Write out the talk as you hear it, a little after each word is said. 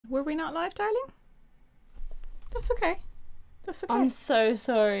Were we not live, darling? That's okay. That's okay. I'm so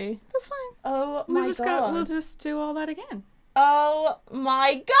sorry. That's fine. Oh my god. We'll just do all that again. Oh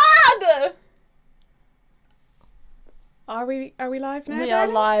my god! Are we live now, We darling? are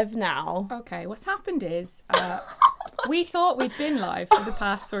live now. Okay, what's happened is we thought we'd been live for the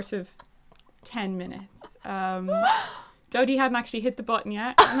past sort of 10 minutes. Dodie hadn't actually hit the button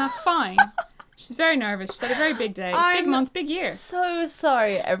yet, and that's fine. She's very nervous. She's had a very big day. Big month, big year. So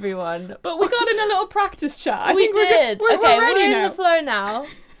sorry, everyone. But we got in a little practice chat. I we think did. We're okay, ready we're now. in the flow now.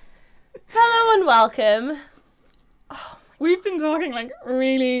 Hello and welcome. We've been talking like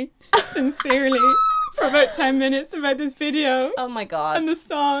really sincerely for about 10 minutes about this video Oh my god. and the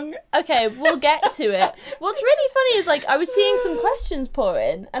song. Okay, we'll get to it. What's really funny is like I was seeing some questions pour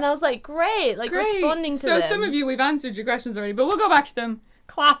in, and I was like, great, responding to them. So some of you, we've answered your questions already, but we'll go back to them.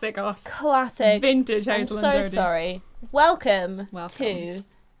 Classic us. Classic. Vintage Hazel and I'm so Dodie. sorry. Welcome Welcome. to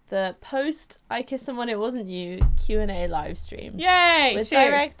the post I Kissed Someone It Wasn't You Q&A live stream. Yay! With Cheers.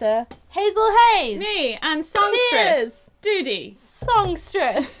 director Hazel Hayes. Me and songstress Cheers. Dodie.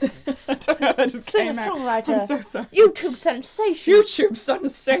 Songstress. I don't know, that just came out. Singer-songwriter. I'm so sorry. YouTube sensation. YouTube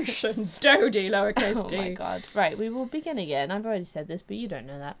sensation. Dodie, lowercase Oh d. my god. Right, we will begin again. I've already said this, but you don't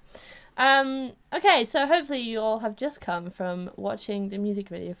know that. Okay, so hopefully you all have just come from watching the music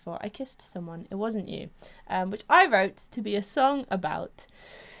video for I Kissed Someone It Wasn't You, which I wrote to be a song about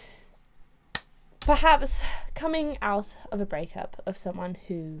perhaps coming out of a breakup of someone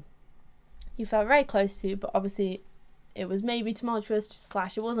who you felt very close to, but obviously it was maybe tumultuous /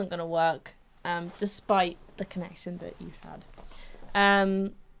 it wasn't going to work, despite the connection that you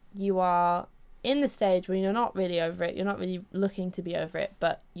had. You are in the stage where you're not really over it, you're not really looking to be over it,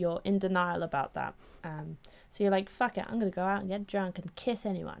 but you're in denial about that. So you're like, fuck it, I'm going to go out and get drunk and kiss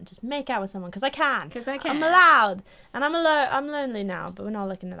anyone, just make out with someone, because I can. Because I can. I'm allowed. And I'm lonely now, but we're not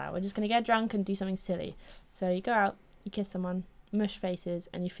looking at that. We're just going to get drunk and do something silly. So you go out, you kiss someone, mush faces,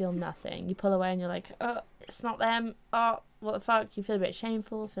 and you feel nothing. You pull away and you're like, oh, it's not them. Oh, what the fuck? You feel a bit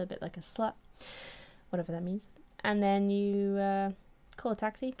shameful, feel a bit like a slut, whatever that means. And then you call a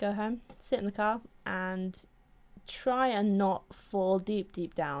taxi, go home, sit in the car, and try and not fall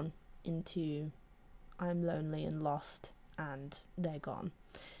deep down into I'm lonely and lost and they're gone.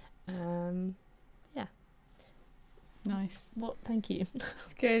 Yeah. Nice. What? Thank you.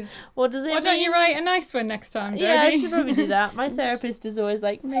 It's good. What does it Why mean? don't you write a nice one next time, Dodie? Yeah, I should probably do that. My therapist is always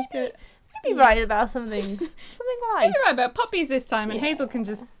like, maybe write about something light. Maybe write about puppies this time, and Yeah. Hazel can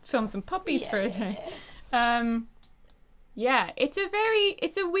just film some puppies for a day. Yeah, it's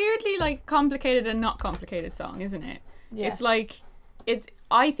a weirdly like complicated and not complicated song, isn't it? Yeah. It's like,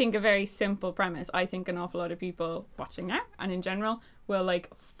 I think a very simple premise. I think an awful lot of people watching now and in general will like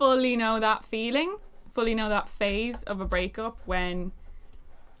fully know that feeling, fully know that phase of a breakup when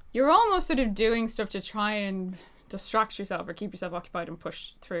you're almost sort of doing stuff to try and distract yourself or keep yourself occupied and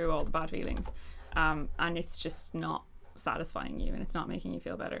push through all the bad feelings. And it's just not satisfying you and it's not making you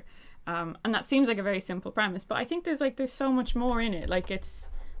feel better. And that seems like a very simple premise, but I think there's so much more in it. Like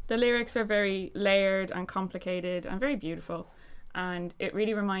the lyrics are very layered and complicated and very beautiful. And it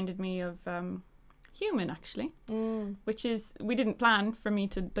really reminded me of Human, actually, which is, we didn't plan for me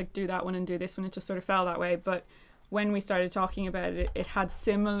to like do that one and do this one. It just sort of fell that way. But when we started talking about it, it had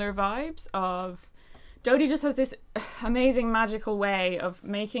similar vibes of, Dodie just has this amazing magical way of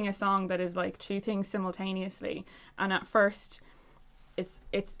making a song that is like two things simultaneously. And at first,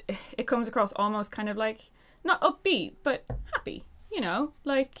 it comes across almost kind of like, not upbeat, but happy, you know,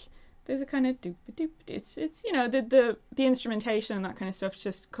 like there's a kind of doop doop. It's you know, the instrumentation and that kind of stuff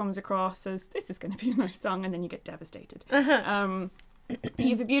just comes across as this is going to be a nice song, and then you get devastated. You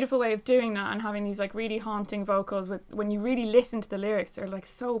have a beautiful way of doing that and having these like really haunting vocals with, when you really listen to the lyrics, they're like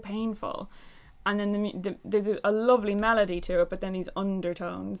so painful, and then there's a lovely melody to it, but then these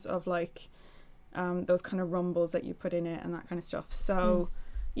undertones of like those kind of rumbles that you put in it and that kind of stuff. So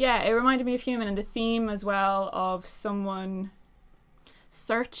yeah, it reminded me of Human, and the theme as well of someone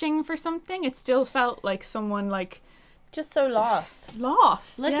searching for something. It still felt like someone like just so lost,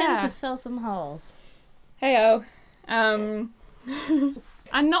 looking yeah, to fill some holes. Heyo.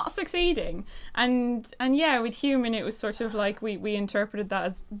 And not succeeding. And yeah, with Human, it was sort of like we interpreted that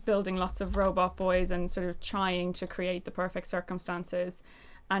as building lots of robot boys and sort of trying to create the perfect circumstances.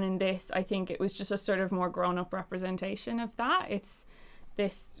 And in this, I think it was just a sort of more grown-up representation of that. It's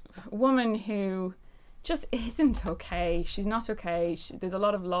this woman who just isn't okay. She's not okay. There's a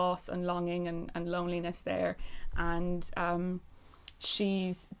lot of loss and longing and loneliness there. And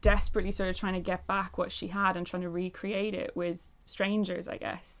she's desperately sort of trying to get back what she had and trying to recreate it with strangers, I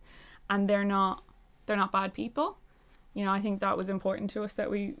guess. And they're not bad people. you know, I think that was important to us,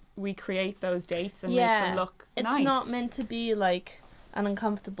 that we create those dates and make Yeah. them look It's nice. not meant to be like an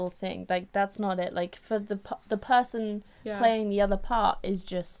uncomfortable thing. Like, that's not it. Like, for the person Yeah. playing the other part is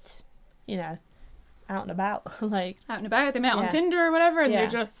just, you know, out and about. Like, out and about. They met on Yeah. Tinder or whatever, and Yeah.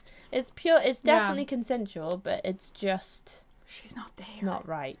 they're just, it's pure. It's Yeah. definitely consensual, but it's just she's not there. not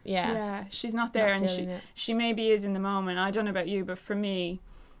right. Yeah. Yeah, she's not there, Not and feeling it. she maybe is in the moment. I don't know about you, but for me,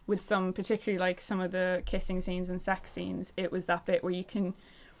 with some, particularly like some of the kissing scenes and sex scenes, it was that bit where you can,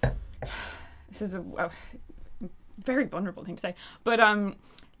 this is a very vulnerable thing to say, but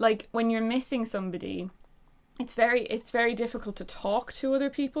like when you're missing somebody, it's very difficult to talk to other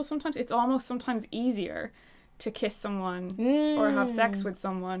people sometimes. It's almost sometimes easier to kiss someone or have sex with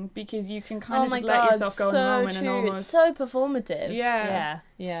someone, because you can kind of just let yourself go in the moment and almost, it's so performative. Yeah.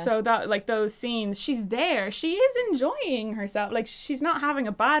 Yeah. So that, like, those scenes, she's there, she is enjoying herself, like she's not having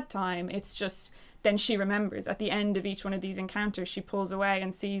a bad time. It's just then she remembers at the end of each one of these encounters, she pulls away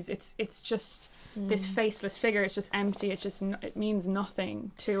and sees it's just this faceless figure. It's just empty. It's just it means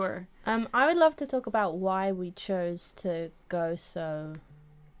nothing to her. I would love to talk about why we chose to go so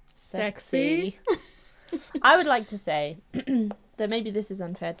Sexy. I would like to say that maybe this is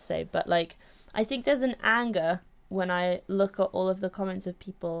unfair to say, but like, I think there's an anger when I look at all of the comments of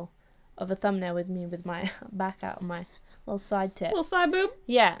people of a thumbnail with me with my back out on my little side tip. Little side boob.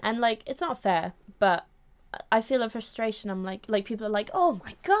 Yeah, and like, it's not fair, but I feel a frustration. I'm like people are like, oh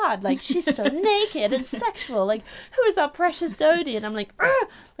my god, like she's so naked and sexual. Like, who is our precious Dodie? And I'm like, ugh!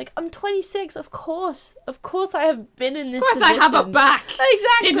 Like, I'm 26. Of course I have been in this. Of course, position. I have a back.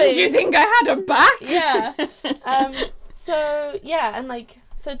 Exactly. Didn't you think I had a back? Yeah. So yeah, and like,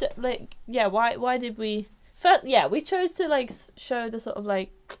 so like, yeah. Why did we? First, yeah, we chose to like show the sort of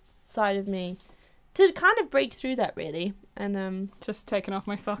like side of me to kind of break through that, really. And just taking off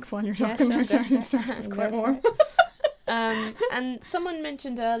my socks while you're yeah, talking. sure, It's just go quite for warm. it. And someone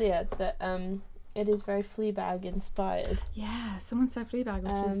mentioned earlier that it is very Fleabag inspired. Yeah, someone said Fleabag,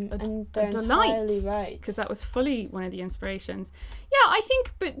 which is and a they're delight. entirely right. Because that was fully one of the inspirations. Yeah, I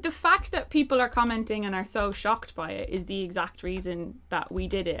think, but the fact that people are commenting and are so shocked by it is the exact reason that we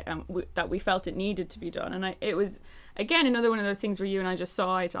did it, and that we felt it needed to be done. And it was, again, another one of those things where you and I just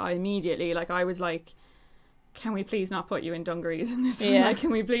saw eye to eye immediately. Like, I was like, can we please not put you in dungarees in this one? Yeah. Like,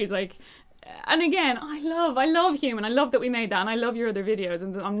 can we please, like... And again, I love Human. I love that we made that, and I love your other videos.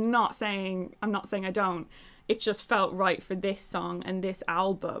 And I'm not saying I don't. It just felt right for this song and this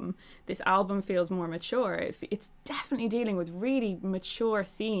album. This album feels more mature. It's definitely dealing with really mature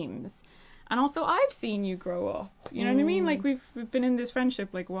themes. And also, I've seen you grow up. You know what I mean? Like, we've been in this friendship,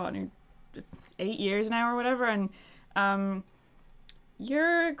 like, what, 8 years now or whatever, and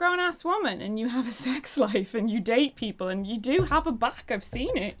you're a grown-ass woman and you have a sex life and you date people and you do have a back. I've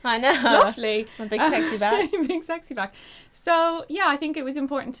seen it. I know. It's lovely. A big sexy back. Big sexy back. So, yeah, I think it was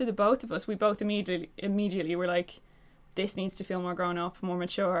important to the both of us. We both immediately were like, this needs to feel more grown up, more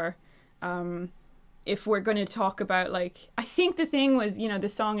mature. If we're going to talk about, like, I think the thing was, you know, the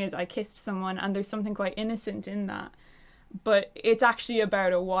song is I Kissed Someone, and there's something quite innocent in that. But it's actually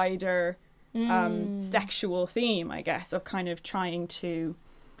about a wider... sexual theme, I guess, of kind of trying to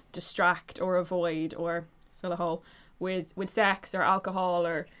distract or avoid or fill a hole with sex or alcohol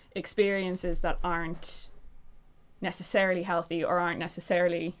or experiences that aren't necessarily healthy or aren't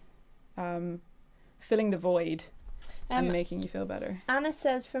necessarily filling the void and making you feel better. Anna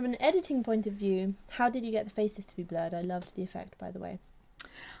says, from an editing point of view, how did you get the faces to be blurred? I loved the effect, by the way.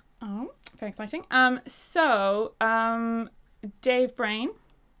 Oh, very exciting. So Dave Brain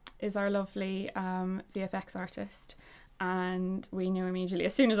is our lovely VFX artist, and we knew immediately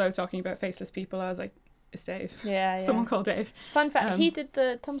as soon as I was talking about faceless people. I was like, it's Dave. Yeah. Someone called Dave. Fun fact, he did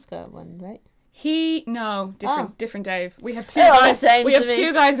the Tom Skirt one, right? Different Dave. We have two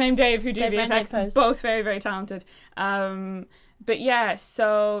two guys named Dave who do VFX, both very, very talented. But yeah,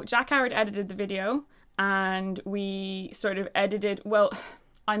 so Jack Howard edited the video, and we sort of edited, well,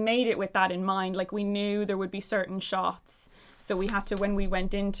 I made it with that in mind. Like, we knew there would be certain shots, so we had to, when we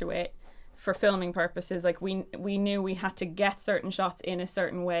went into it for filming purposes, like we knew we had to get certain shots in a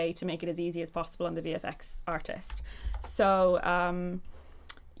certain way to make it as easy as possible on the VFX artist. So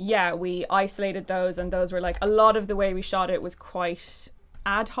yeah, we isolated those, and those were like, a lot of the way we shot it was quite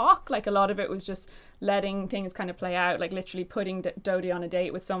ad hoc. Like, a lot of it was just letting things kind of play out, like literally putting Dodie on a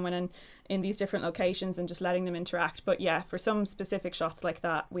date with someone and in these different locations and just letting them interact. But yeah, for some specific shots like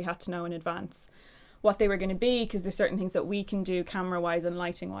that, we had to know in advance what they were going to be, because there's certain things that we can do camera wise and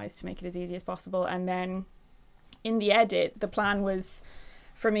lighting wise to make it as easy as possible. And then in the edit, the plan was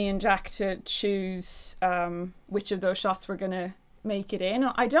for me and Jack to choose which of those shots we're going to make it in.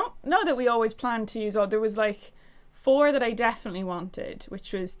 I don't know that we always planned to use all, there was like 4 that I definitely wanted,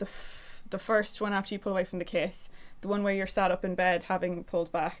 which was the first one after you pull away from the kiss, the one where you're sat up in bed having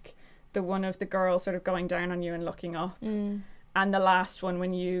pulled back, the one of the girl sort of going down on you and looking up, and the last one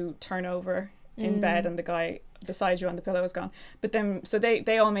when you turn over in bed and the guy beside you on the pillow is gone. But then, so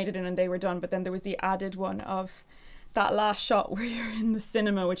they all made it in and they were done, but then there was the added one of that last shot where you're in the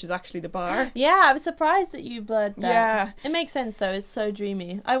cinema, which is actually the bar. Yeah, I was surprised that you blurred that. Yeah. It makes sense though, it's so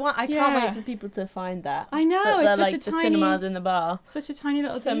dreamy. I can't wait for people to find that. I know, that it's like such a the tiny cinemas in the bar. Such a tiny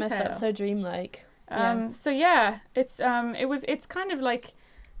little So detail. messed up, so dreamlike. So yeah, it's kind of like,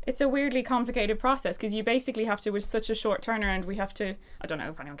 it's a weirdly complicated process because you basically have to, with such a short turnaround, we have to, I don't know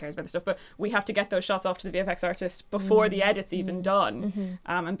if anyone cares about this stuff, but we have to get those shots off to the VFX artist before the edit's even done,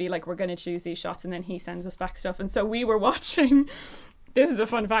 and be like, we're going to choose these shots, and then he sends us back stuff. And so we were watching, this is a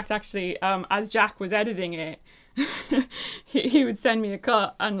fun fact actually, as Jack was editing it, he would send me a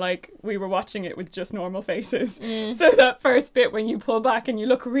cut and like we were watching it with just normal faces. So that first bit when you pull back and you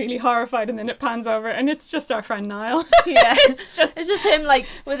look really horrified and then it pans over and it's just our friend Niall. Yeah, it's just him like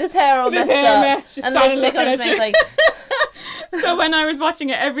with his hair all messed up just and lipstick on his face like. So when I was watching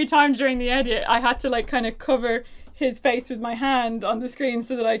it, every time during the edit I had to like kind of cover his face with my hand on the screen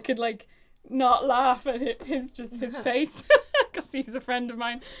so that I could like not laugh at his face because he's a friend of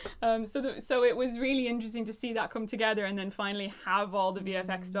mine. So it was really interesting to see that come together and then finally have all the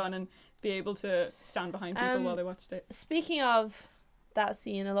VFX done and be able to stand behind people while they watched it. Speaking of that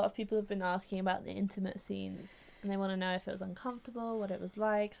scene, a lot of people have been asking about the intimate scenes and they want to know if it was uncomfortable, what it was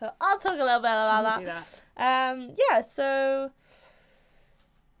like. So I'll talk a little bit about that. So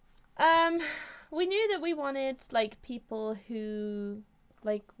we knew that we wanted like people who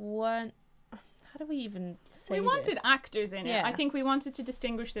like weren't, how do we even say We wanted actors in it. Yeah. I think we wanted to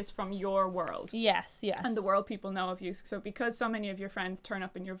distinguish this from your world. Yes. And the world people know of you. So because so many of your friends turn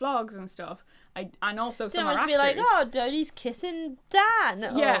up in your vlogs and stuff, and also some are actors. Be like, oh, Dodie's kissing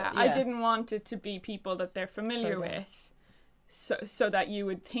Dan. Yeah, I didn't want it to be people that they're familiar with. So that you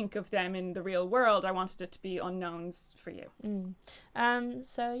would think of them in the real world. I wanted it to be unknowns for you.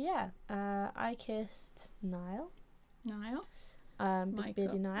 I kissed Niall. Big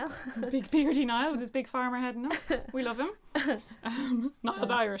beardy Niall. Big beardy Niall with his big farmer head in him. We love him. Niall's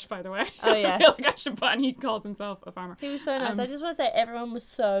Irish, by the way. Oh yeah. I feel like I should put, and he calls himself a farmer. He was so nice. I just want to say everyone was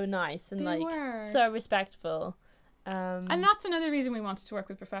so nice and so respectful. And that's another reason we wanted to work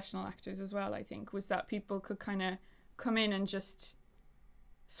with professional actors as well, I think, was that people could kind of come in and just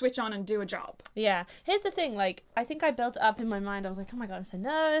switch on and do a job. Yeah. Here's the thing, like, I think I built it up in my mind. I was like, oh my God, I'm so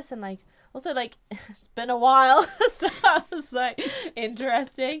nervous. And like, also like, it's been a while. So I was like,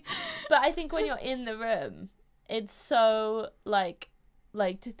 interesting. But I think when you're in the room, it's so like,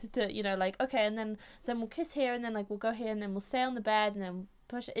 you know, like, okay, and then we'll kiss here and then like we'll go here and then we'll stay on the bed and then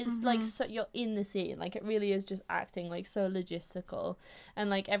push. It's like, so you're in the scene. Like, it really is just acting like so logistical.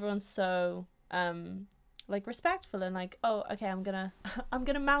 And like, everyone's so, like respectful and like, oh, okay, I'm gonna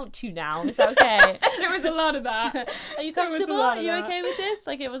mount you now. Is that okay? There was a lot of that. Are you comfortable? Are you okay with this?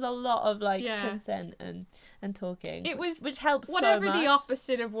 Like, it was a lot of like consent and talking. It was, which helps whatever so much. The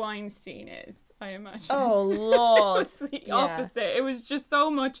opposite of Weinstein is, I imagine. Oh Lord. It was the opposite. It was just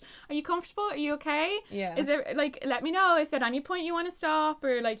so much. Are you comfortable? Are you okay? Yeah. Is there like, let me know if at any point you want to stop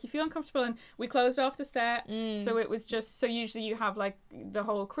or like you feel uncomfortable. And we closed off the set, so it was just, so usually you have like the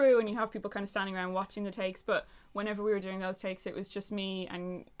whole crew and you have people kind of standing around watching the takes, but whenever we were doing those takes, it was just me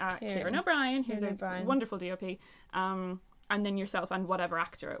and Kieran O'Brien, who's a wonderful DOP, and then yourself and whatever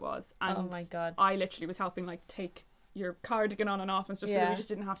actor it was. And oh my God. I literally was helping like take your cardigan on and off and stuff, so that we just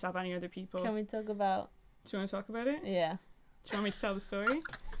didn't have to have any other people. Can we talk about? Do you want to talk about it? Yeah. Do you want me to tell the story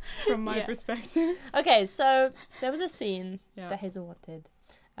from my perspective? Okay, so there was a scene that Hazel wanted,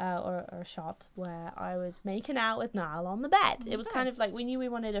 or a shot where I was making out with Niall on the bed. It was kind of like, we knew we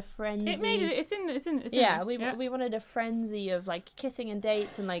wanted a frenzy. It made it. It's in. We wanted a frenzy of like kissing and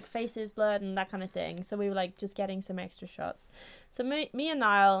dates and like faces blurred and that kind of thing. So we were like just getting some extra shots. So me and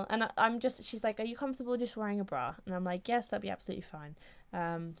Niall, and she's like, are you comfortable just wearing a bra? And I'm like, yes, that'd be absolutely fine.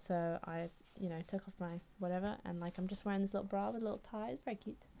 So I, you know, took off my whatever, and like I'm just wearing this little bra with a little tie. It's very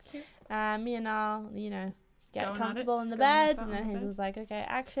cute. Me and Niall, you know, just get comfortable in the bed, and then Hazel's like, okay,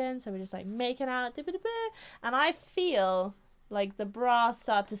 action. So we're just like making out, and I feel like the bra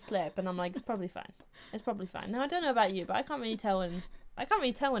start to slip, and I'm like, it's probably fine. It's probably fine. Now I don't know about you, but I can't really tell when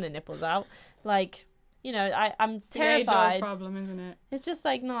a nipple's out. Like, you know, I'm terrified. Age-old problem, isn't it? It's just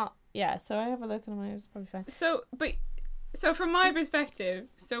like not. Yeah. So I have a look, and I'm like, it's probably fine. So, but So from my perspective,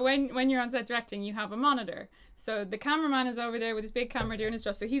 so when you're on set directing, you have a monitor. So the cameraman is over there with his big camera doing his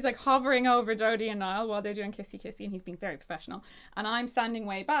job. So he's like hovering over Dodie and Niall while they're doing kissy kissy, and he's being very professional. And I'm standing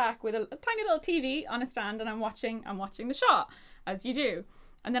way back with a tiny little TV on a stand, and I'm watching the shot, as you do.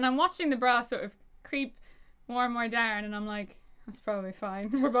 And then I'm watching the bra sort of creep more and more down, and I'm like, that's probably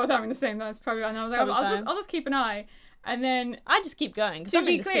fine. We're both having the same. That's probably fine. And I was like, I'll just keep an eye. And then I just keep going. To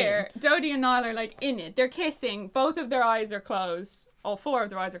be clear, Dodie and Niall are like in it. They're kissing. Both of their eyes are closed. All four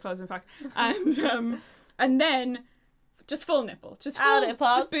of their eyes are closed, in fact. And then just full nipple, just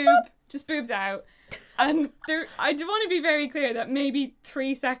boobs out. And I do want to be very clear that maybe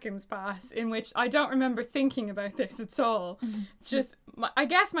 3 seconds pass in which I don't remember thinking about this at all. I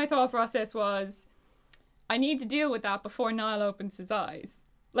guess my thought process was, I need to deal with that before Niall opens his eyes.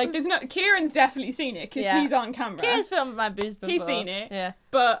 Like, there's no... Kieran's definitely seen it, because he's on camera. Kieran's filmed my boobs before. He's seen it. Yeah.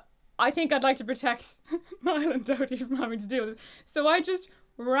 But I think I'd like to protect Niall and Dodie from having to deal with this. So I just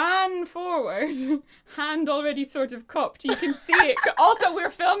ran forward, hand already sort of cupped. You can see it. Also,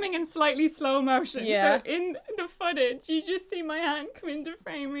 we're filming in slightly slow motion. Yeah. So in the footage, you just see my hand come into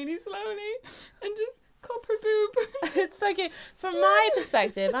frame really slowly and just cup her boob. It's so cute. From my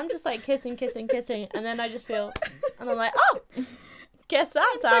perspective, I'm just like kissing, and then I just feel... And I'm like, oh... Guess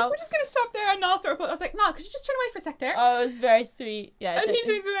that's out. Like, we're just going to stop there, and Niall sort of... I was like, no, could you just turn away for a sec there? Oh, it was very sweet. Yeah. And he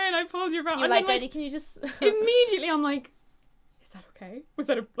turns away, and I pulled your back. You're like, Dodie, can you just... Immediately, I'm like, is that okay? Was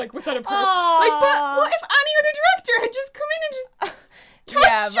that a like, but what if any other director had just come in and just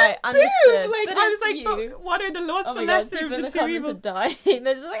touched your boob? Like, but I was like, but what's the lesser of the two evils? Dying.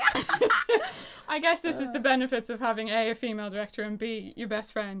 They're just like... I guess this is the benefits of having A female director, and B, your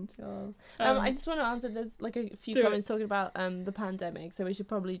best friend. I just want to answer, there's like a few comments talking about the pandemic, so we should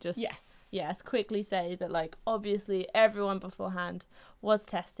probably just quickly say that, like, obviously everyone beforehand was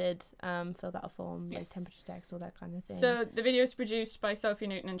tested, filled out a form, like temperature checks, all that kind of thing. So the video is produced by Sophie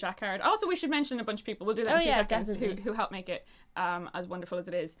Newton and Jack Howard. Also, we should mention a bunch of people, we'll do that in 2 seconds, who helped make it as wonderful as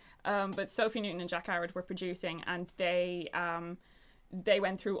it is. But Sophie Newton and Jack Howard were producing, and they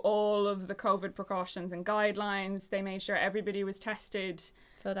went through all of the COVID precautions and guidelines. They made sure everybody was tested,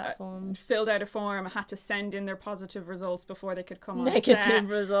 filled out a form, had to send in their positive results before they could come on set. Negative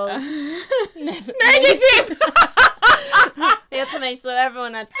results. Negative! They had to make sure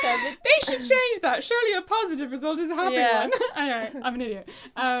everyone had COVID. They should change that. Surely a positive result is a happy one. Anyway, I'm an idiot.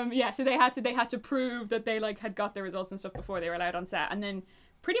 So they had to prove that they like had got their results and stuff before they were allowed on set. And then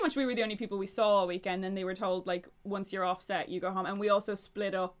pretty much we were the only people we saw all weekend. Then they were told, like, once you're off set, you go home. And we also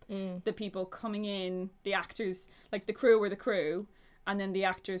split up the people coming in, the actors, like the crew were the crew, and then the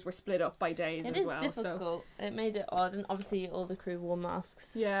actors were split up by days as well. It is difficult. So it made it odd, and obviously all the crew wore masks.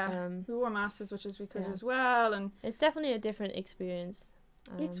 Yeah, we wore masks as much as we could as well. And it's definitely a different experience.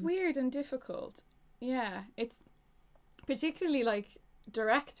 It's weird and difficult. Yeah, it's particularly like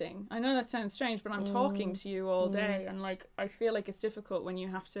directing. I know that sounds strange, but I'm talking to you all day, and like I feel like it's difficult when you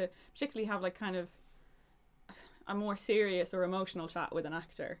have to particularly have like kind of a more serious or emotional chat with an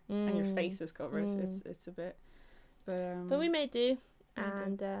actor and your face is covered. It's a bit, but we made do,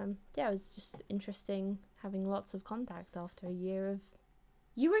 and it was just interesting having lots of contact after a year of...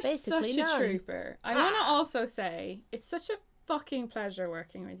 You were such a trooper. I want to also say it's such a fucking pleasure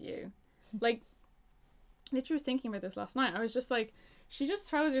working with you. Like, literally was thinking about this last night. I was just like, she just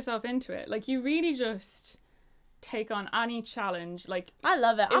throws herself into it. Like, you really just take on any challenge. Like, I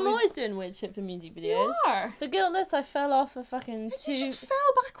love it. I'm always doing weird shit for music videos. You are. For Guiltless, I fell off a fucking you just fell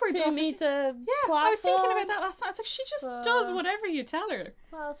backwards 2 meter platform. I was thinking about that last night. I was like, she just does whatever you tell her.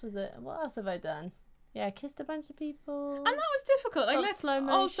 What else was it? What else have I done? Yeah, I kissed a bunch of people. And that was difficult. Like, let's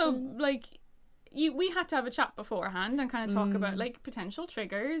also, like, we had to have a chat beforehand and kind of talk about like potential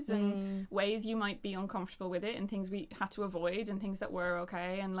triggers and ways you might be uncomfortable with it and things we had to avoid and things that were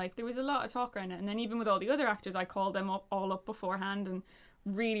okay, and like there was a lot of talk around it. And then even with all the other actors, I called them all up beforehand and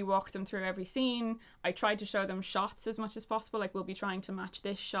really walked them through every scene. I tried to show them shots as much as possible, like we'll be trying to match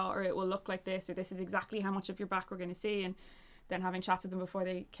this shot, or it will look like this, or this is exactly how much of your back we're going to see, and then having chats with them before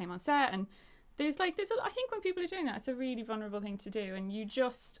they came on set. And I think when people are doing that, it's a really vulnerable thing to do, and you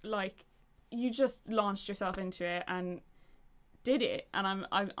just launched yourself into it and did it, and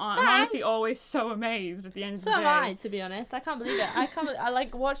I'm honestly always so amazed at the end of the day. So am I, to be honest. I can't believe it. I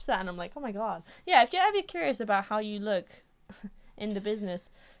like watch that and I'm like, oh my god. Yeah, if you're ever curious about how you look in the business,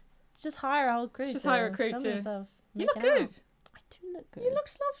 just hire a whole crew. Just hire a crew too. You look good. I do look good. You look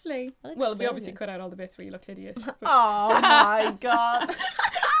lovely. Well, we obviously cut out all the bits where you looked hideous. Oh my god.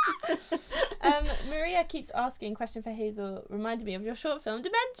 Maria keeps asking, question for Hazel, reminded me of your short film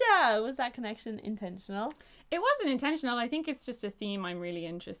Dementia. Was that connection intentional? It wasn't intentional. I think it's just a theme I'm really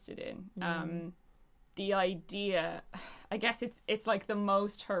interested in. the idea, I guess it's like the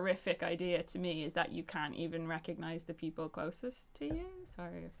most horrific idea to me is that you can't even recognize the people closest to you.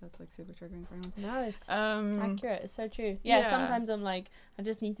 Sorry if that's like super triggering for anyone. No, it's accurate. It's so true. Yeah, sometimes I'm like, I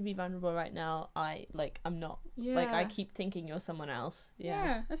just need to be vulnerable right now. I'm not. Yeah. Like, I keep thinking you're someone else.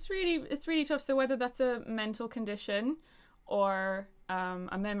 Yeah, it's really tough. So whether that's a mental condition or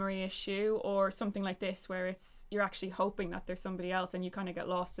a memory issue or something like this where you're actually hoping that there's somebody else and you kind of get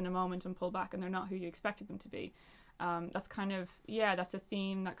lost in a moment and pull back and they're not who you expected them to be. That's kind of, that's a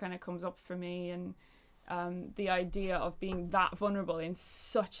theme that kind of comes up for me, and the idea of being that vulnerable in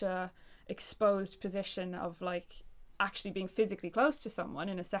such a exposed position of like actually being physically close to someone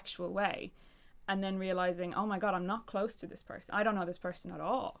in a sexual way and then realizing, oh my god, I'm not close to this person, I don't know this person at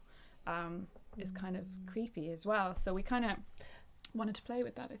all, is kind of creepy as well. So we kind of wanted to play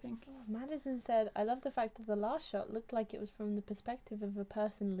with that, I think. Madison said, I love the fact that the last shot looked like it was from the perspective of a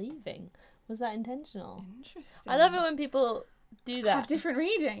person leaving. Was that intentional? Interesting. I love it when people do that. Have different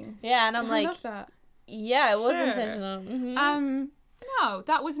readings. Yeah, and I'm like, I love that. Yeah, it was Sure. intentional. No,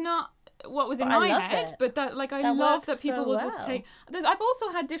 that was not what was in But I my love head, it. but that like I That love works that people so will just well. take. I've also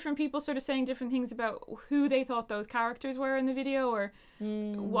had different people sort of saying different things about who they thought those characters were in the video, or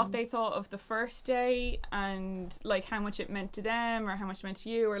what they thought of the first day, and like how much it meant to them or how much it meant to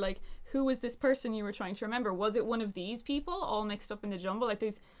you, or like who was this person you were trying to remember? Was it one of these people all mixed up in the jumble? Like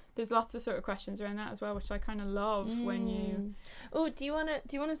there's lots of sort of questions around that as well, which I kind of love when you. Oh, do you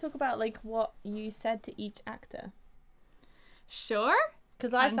wanna talk about like what you said to each actor? Sure.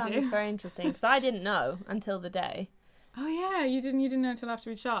 Because I found this very interesting. Because I didn't know until the day. Oh yeah, you didn't know until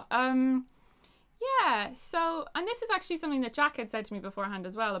after we shot. Yeah. So, and this is actually something that Jack had said to me beforehand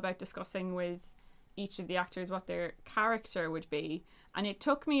as well, about discussing with each of the actors what their character would be. And it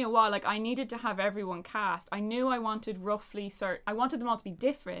took me a while. Like, I needed to have everyone cast. I knew I wanted I wanted them all to be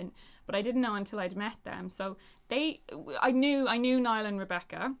different, but I didn't know until I'd met them. So I knew Niall and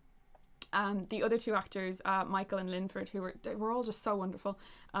Rebecca. The other two actors, Michael and Linford, they were all just so wonderful.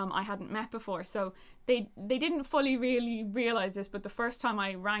 I hadn't met before, so they didn't fully really realise this, but the first time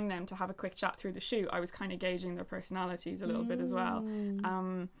I rang them to have a quick chat through the shoot, I was kind of gauging their personalities a little bit as well.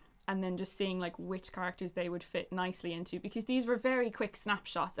 And then just seeing like which characters they would fit nicely into, because these were very quick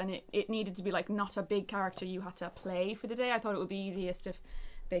snapshots, and it needed to be like not a big character you had to play for the day. I thought it would be easiest if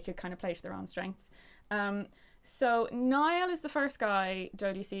they could kind of play to their own strengths. So Niall is the first guy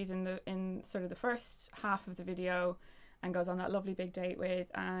Dodie sees in sort of the first half of the video and goes on that lovely big date with,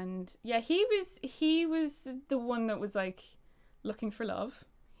 and yeah, he was the one that was like looking for love.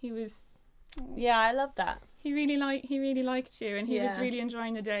 Yeah, I love that. He really liked you, and he was really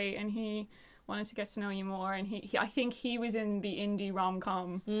enjoying the date, and he wanted to get to know you more, and he I think he was in the indie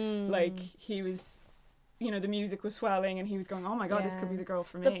rom-com, like he was, the music was swelling and he was going, oh my god, this could be the girl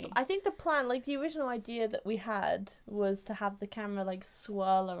for me. I think the plan, like the original idea that we had, was to have the camera like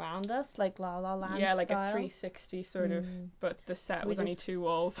swirl around us, like La La Land yeah, like style. a 360 sort of, but the set was only 2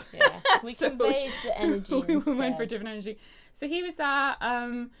 walls. Yeah, we So conveyed the energy we instead. went for different energy. So he was that.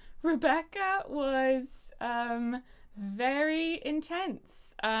 Rebecca was very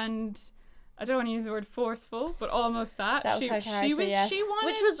intense, and I don't want to use the word forceful, but almost that. That was her character, yes. She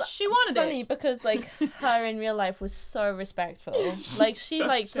wanted funny it. because like her in real life was so respectful. Like she so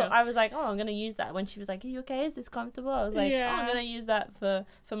like chill. I was like, oh, I'm gonna use that when she was like, are you okay? Is this comfortable? I was like, oh, I'm gonna use that for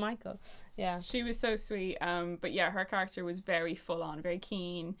Michael. Yeah. She was so sweet. But yeah, her character was very full on, very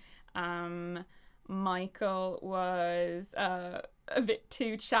keen. Michael was a bit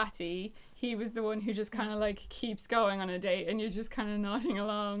too chatty. He was the one who just kind of like keeps going on a date, and you're just kind of nodding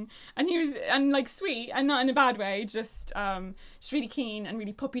along. And he was like sweet, and not in a bad way, just really keen and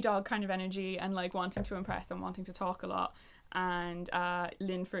really puppy dog kind of energy, and like wanting to impress and wanting to talk a lot. And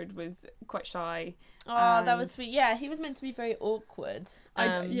Linford was quite shy. Oh, that was sweet. Yeah, he was meant to be very awkward.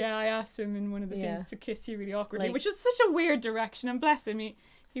 I asked him in one of the scenes to kiss you really awkwardly, Like- which was such a weird direction, and bless him,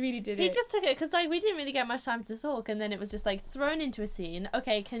 he really did it. He just took it because like we didn't really get much time to talk, and then it was just like thrown into a scene.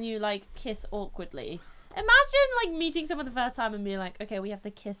 Okay, can you like kiss awkwardly? Imagine like meeting someone the first time and being like, okay, we have to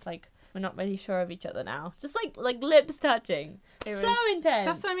kiss, like we're not really sure of each other now. Just like lips touching. It So was- intense.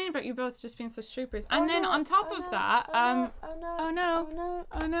 That's what I mean about you both just being such troopers. And then on top of that, oh no, oh no, oh no,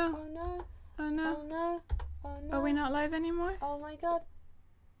 oh no, oh no, oh no, oh no, oh no. are we not live anymore? Oh my god.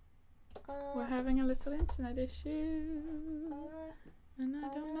 We're having a little internet issue, Oh and I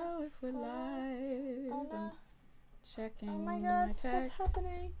Oh don't no. know if we're live. no. I'm checking Oh my my god. What's text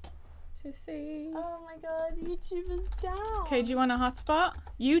happening? to see. Oh my god. YouTube is down. Okay, do you want a hotspot?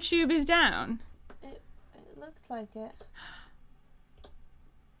 YouTube is down. It looked like it.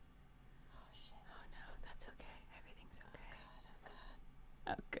 Oh shit. Oh no, that's okay. Everything's okay.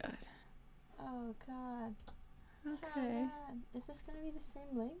 Oh god. Oh Oh god. Okay. Oh, god. Is this gonna be the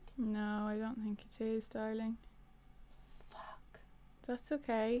same link? No, I don't think it is, darling. Fuck. That's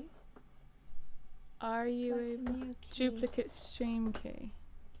okay. Are you Select able? new key. Duplicate stream key.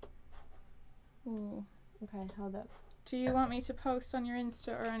 Ooh. Okay, hold up. Do you want me to post on your Insta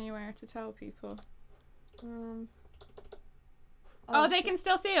or anywhere to tell people? Oh, they can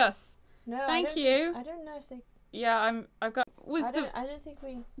still see us. No, Thank you. I don't know if they. Yeah, I've got. I don't think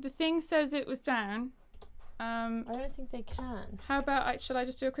we. The thing says it was down. I don't think they can. How about shall I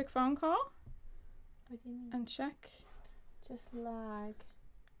just do a quick phone call What do you mean? and check? Just lag.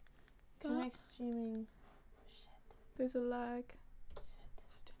 Connect streaming. Shit. There's a lag. Shit.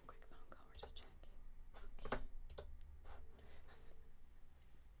 Just do a quick phone call. We're just checking.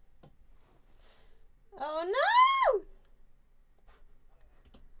 Oh no!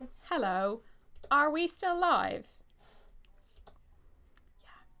 It's Hello. Are we still live?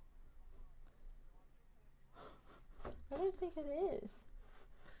 I don't think it is.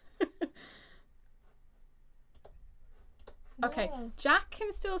 Okay, No, Jack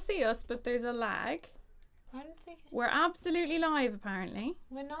can still see us, but there's a lag. I don't think We're absolutely live, apparently.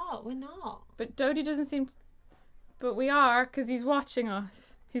 we're not. We're not. But Dodie doesn't seem to... But we are, because he's watching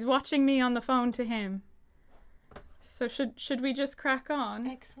us. He's watching me on the phone to him. So should we just crack on?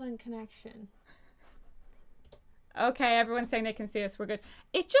 Excellent connection. Okay, everyone's saying they can see us. We're good.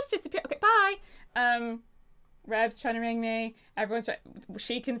 It just disappeared. Okay, bye. Reb's trying to ring me. Everyone's trying...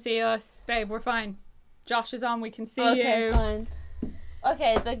 She can see us. Babe, we're fine. Josh is on. We can see Okay, you. fine.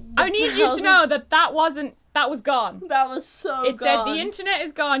 Okay, I need you to know that was gone. That was so It gone. said the internet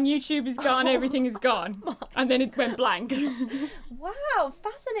is gone, YouTube is gone, everything is gone. And then it went blank. Wow,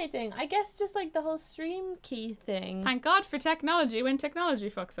 fascinating. I guess just like the whole stream key thing. Thank God for technology when technology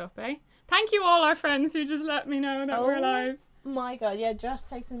fucks up, eh? Thank you all our friends who just let me know that we're live. My god, yeah, Josh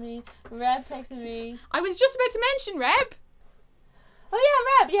texted me, Reb texted me. I was just about to mention Reb. Oh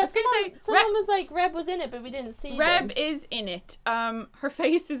yeah, Reb. Yeah, was gonna say, someone was like Reb was in it, but we didn't see Reb them. is in it. Her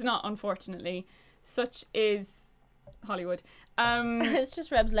face is not, unfortunately. Such is Hollywood. It's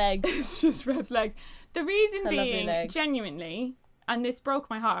just Reb's legs. It's just Reb's legs. The reason Her lovely being, legs. genuinely, and this broke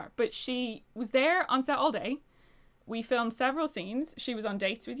my heart, but she was there on set all day. We filmed several scenes. She was on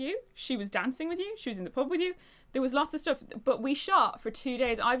dates with you. She was dancing with you. She was in the pub with you. There was lots of stuff, but we shot for 2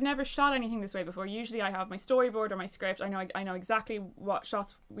 days. I've never shot anything this way before. Usually I have my storyboard or my script. I know exactly what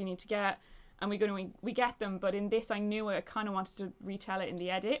shots we need to get, and we get them. But in this, I knew I kind of wanted to retell it in the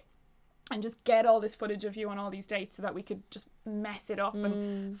edit and just get all this footage of you on all these dates so that we could just mess it up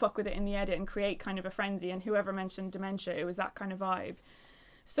and fuck with it in the edit and create kind of a frenzy. And whoever mentioned dementia, it was that kind of vibe.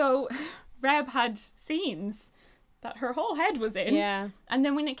 So Reb had scenes that her whole head was in. Yeah. And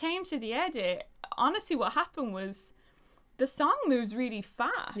then when it came to the edit, honestly, what happened was the song moves really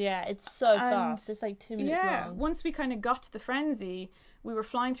fast. Yeah, it's so fast. It's like 2 minutes long. Once we kind of got to the frenzy, we were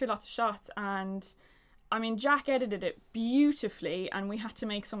flying through lots of shots, and I mean, Jack edited it beautifully, and we had to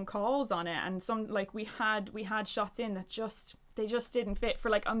make some calls on it, and some like we had shots in that they just didn't fit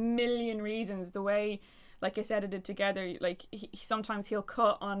for like a million reasons. The way like it's edited together, like sometimes he'll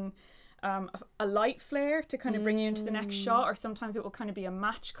cut on a light flare to kind of bring you into the next shot, or sometimes it will kind of be a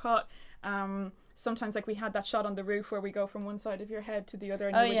match cut. Sometimes like we had that shot on the roof where we go from one side of your head to the other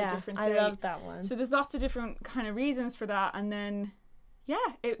and you're with a different day. I love that one. So there's lots of different kind of reasons for that, and then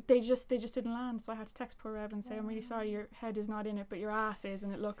they just didn't land. So I had to text poor Reb and say, I'm really sorry, your head is not in it, but your ass is,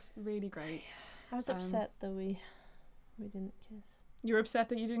 and it looks really great. I was upset that we didn't kiss. You're upset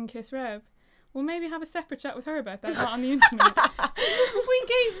that you didn't kiss Reb? Well, maybe have a separate chat with her about that, not on the internet. We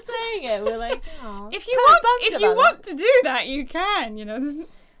keep saying it. We're like, oh, if you want to do that, you can. You know,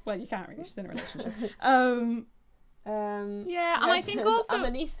 well, you can't really. She's in a relationship. Yeah, and I think also I'm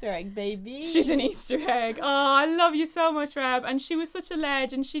an Easter egg, baby. She's an Easter egg. Oh, I love you so much, Reb. And she was such a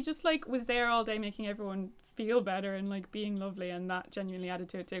ledge, and she just like was there all day making everyone feel better and like being lovely, and that genuinely added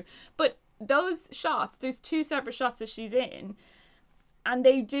to it too. But those shots, there's 2 separate shots that she's in, and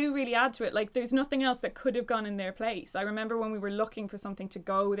they do really add to it. Like, there's nothing else that could have gone in their place. I remember when we were looking for something to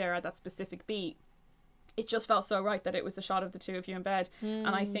go there at that specific beat, it just felt so right that it was the shot of the 2 of you in bed. And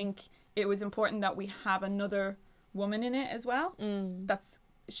I think it was important that we have another woman in it as well.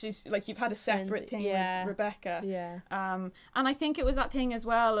 She's like, you've had a separate thing with Rebecca. Yeah. And I think it was that thing as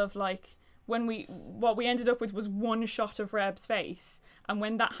well of like, what we ended up with was one shot of Reb's face. And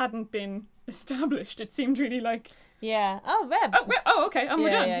when that hadn't been established, it seemed really like... Yeah. Oh, Reb. Oh, okay. And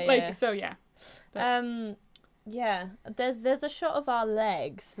we're done. Yeah. There's a shot of our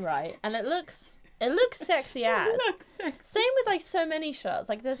legs, right? And it looks sexy as. It looks sexy. Same with like so many shots.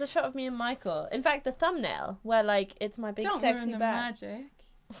 Like there's a shot of me and Michael. In fact, the thumbnail where like it's my big Don't sexy ruin the back. magic.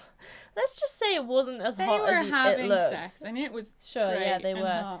 Let's just say it wasn't as They hot were as it having looked. sex, and it was Sure, great yeah, they and were.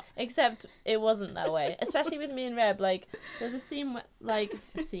 hot. Except it wasn't that way. Especially with me and Reb. Like, there's a scene where, like,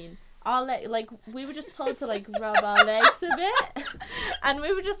 we were just told to, like, rub our legs a bit. And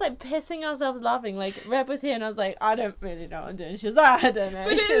we were just, like, pissing ourselves laughing. Like, Reb was here and I was like, I don't really know what I'm doing. She was like, I don't know.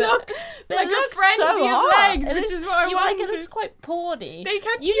 But it looked like it looked a frenzy so of hot. legs, It which is- is what I You were like, wanted. it looks quite porny. They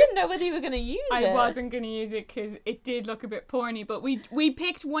kept You didn't know whether you were going to use it. I wasn't going to use it because it did look a bit porny, but we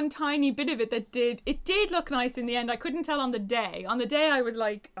picked one tiny bit of it that did look nice in the end. I couldn't tell on the day. On the day I was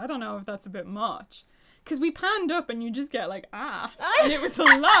like, I don't know if that's a bit much. Because we panned up and you just get like ass. And it was a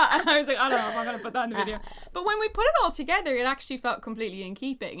lot. And I was like, I don't know if I'm going to put that in the video. But when we put it all together, it actually felt completely in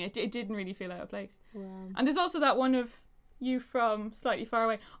keeping. It didn't really feel out of place. Wow. And there's also that one of you from slightly far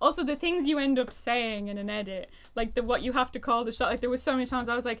away. Also, the things you end up saying in an edit, like what you have to call the shot. Like there was so many times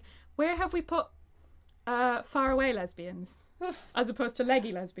I was like, where have we put far away lesbians? As opposed to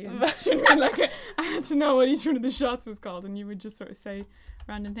leggy lesbians. Like I had to know what each one of the shots was called, and you would just sort of say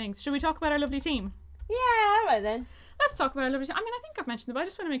random things. Should we talk about our lovely team? Yeah, alright then. Let's talk about our lovely team. I mean, I think I've mentioned them, but I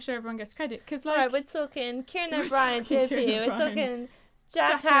just want to make sure everyone gets credit. Because, like, Alright, we're talking Kieran We're O'Brien, talking TOP. Kieran We're O'Brien. talking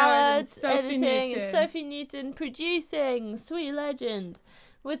Jack Jack Howard and Howard, Sophie editing, and Newton. Sophie Newton producing. Sweet legend.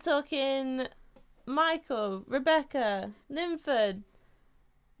 We're talking Michael, Rebecca, Linford,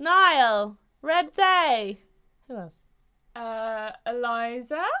 Niall, Reb Day. Who else?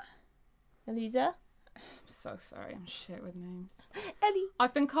 Eliza. Eliza? I'm so sorry, I'm shit with names. Ellie.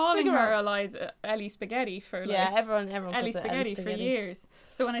 I've been calling Spigaro. her Eliza Ellie Spaghetti for like Yeah, everyone Ellie calls her Spaghetti for years.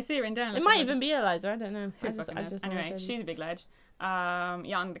 So when I see her in down, It might even be Eliza, I don't know. Who fucking knows? Anyway, she's a big ledge.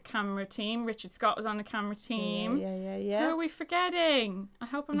 Yeah, on the camera team. Richard Scott was on the camera team. Yeah. Who are we forgetting? I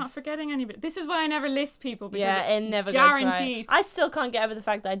hope I'm not forgetting anybody. This is why I never list people. Because Yeah, it never guaranteed. goes right. I still can't get over the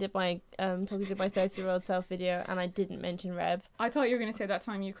fact that I did my talking to my 30-year-old self video and I didn't mention Reb. I thought you were going to say that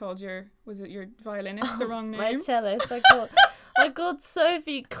time you called your violinist the wrong My name? cellist. I called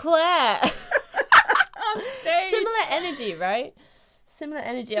Sophie Claire. On stage. Similar energy, right? Similar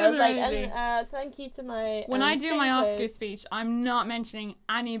energy. I was Similar like, energy. and, thank you to my. When I do my string Oscar players. speech, I'm not mentioning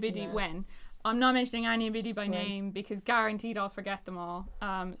anybody No. I'm not mentioning anybody by When. name because guaranteed I'll forget them all.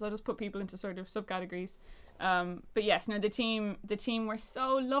 So I'll just put people into sort of subcategories. But yes, no, the team were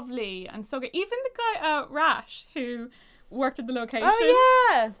so lovely and so good. Even the guy Rash who worked at the location. Oh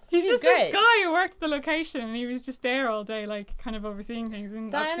yeah, He's just great. this guy who worked at the location and he was just there all day, like kind of overseeing things.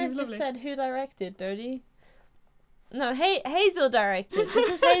 And Diana he was just lovely. said who directed, Dodie. No, Hazel directed. This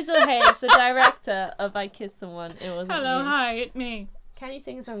is Hazel Hayes, the director of I Kissed Someone. It wasn't Hello, you. hi, it's me. Can you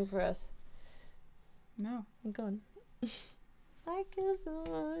sing a song for us? No, Go on. I Kissed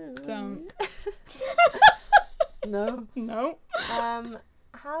Someone. don't. No. No.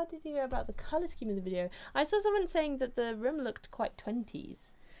 How did you go about the colour scheme of the video? I saw someone saying that the room looked quite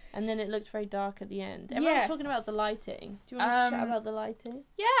 20s. And then it looked very dark at the end. Everyone was talking about the lighting. Do you want to chat about the lighting?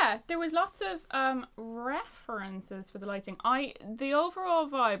 Yeah, there was lots of references for the lighting. The overall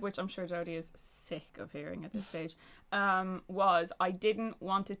vibe, which I'm sure Jodie is sick of hearing at this stage, was I didn't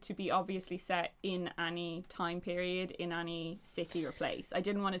want it to be obviously set in any time period, in any city or place. I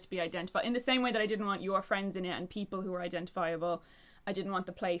didn't want it to be identified in the same way that I didn't want your friends in it and people who were identifiable. I didn't want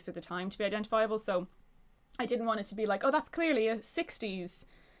the place or the time to be identifiable. So I didn't want it to be like, oh, that's clearly a 60s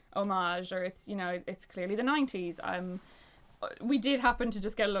homage, or it's clearly the 90s. We did happen to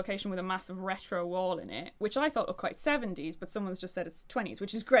just get a location with a massive retro wall in it, which I thought looked quite 70s, but someone's just said it's 20s,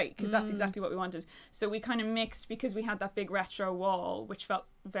 which is great because that's exactly what we wanted. So we kind of mixed, because we had that big retro wall which felt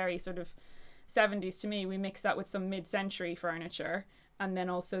very sort of 70s to me. We mixed that with some mid-century furniture, and then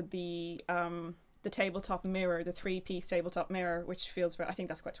also the tabletop mirror, the 3-piece tabletop mirror, which feels I think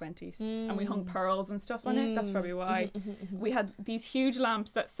that's quite 20s. And we hung pearls and stuff on it. That's probably why. We had these huge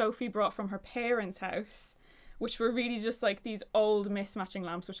lamps that Sophie brought from her parents' house, which were really just like these old mismatching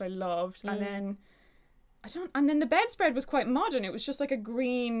lamps, which I loved. And then the bedspread was quite modern. It was just like a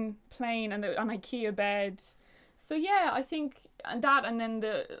green plain and an IKEA bed. So yeah, I think and then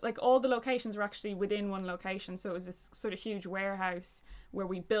all the locations were actually within one location. So it was this sort of huge warehouse where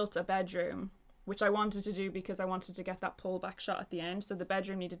we built a bedroom, which I wanted to do because I wanted to get that pullback shot at the end. So the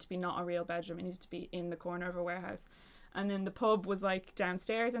bedroom needed to be not a real bedroom. It needed to be in the corner of a warehouse. And then the pub was like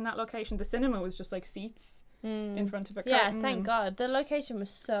downstairs in that location. The cinema was just like seats in front of a curtain. Yeah, thank God. The location was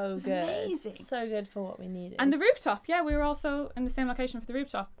so good. Amazing. So good for what we needed. And the rooftop. Yeah, we were also in the same location for the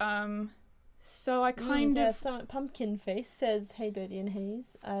rooftop. So I kind of... Someone, Pumpkin Face says, hey Dodie and Hayes.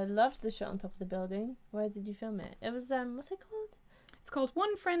 I loved the shot on top of the building. Where did you film it? It was, what's it called? It's called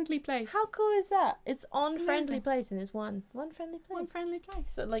One Friendly Place. How cool is that? It's on It's Friendly amazing. Place, and it's one friendly place. One Friendly Place.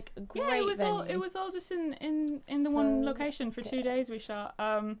 So like a great Yeah, it was venue. all. It was all just in the one So location for 2 good. days we shot.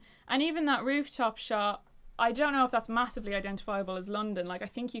 And even that rooftop shot, I don't know if that's massively identifiable as London. Like, I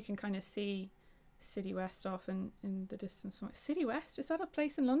think you can kind of see City West off in the distance. City West, is that a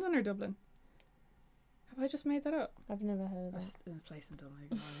place in London or Dublin? Have I just made that up? I've never heard of That's that. a place in Dublin.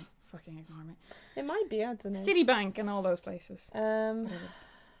 Ignore me. Fucking ignore me. It might be. I don't know. Citibank and all those places. Whatever.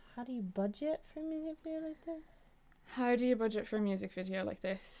 How do you budget for a music video like this? How do you budget for a music video like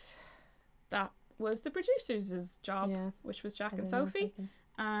this? That was the producers' job, Yeah. which was Jack I and don't know if I Sophie. can-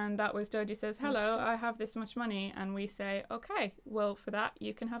 And that was Dodie says, hello, I have this much money. And we say, okay, well, for that,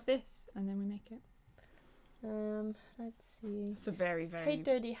 you can have this. And then we make it. Let's see. It's a very, very... Hey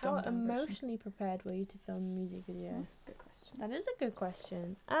Dodie, how dumbed down version. emotionally prepared were you to film a music video? That's a good question. That is a good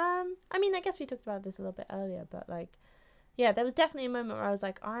question. I mean, I guess we talked about this a little bit earlier, but like, yeah, there was definitely a moment where I was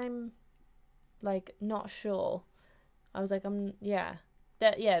like, I'm, like, not sure. I was like,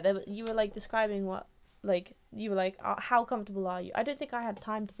 you were like describing what, like, you were like, how comfortable are you? I don't think I had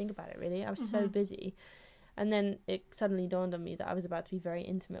time to think about it really. I was so busy, and then it suddenly dawned on me that I was about to be very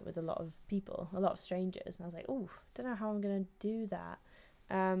intimate with a lot of people, a lot of strangers, and I was like, oh, don't know how I'm gonna do that.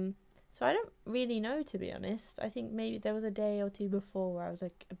 So I don't really know, to be honest. I think maybe there was a day or two before where I was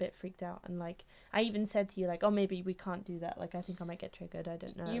like a bit freaked out, and like I even said to you like, oh, maybe we can't do that. Like I think I might get triggered. I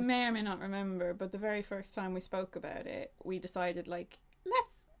don't know. You may or may not remember, but the very first time we spoke about it, we decided like,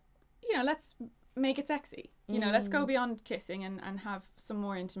 let's make it sexy. Let's go beyond kissing and have some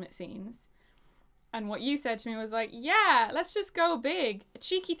more intimate scenes. And what you said to me was like, yeah, let's just go big. A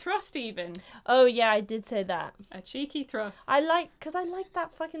cheeky thrust even. Oh yeah, I did say that. A cheeky thrust. I like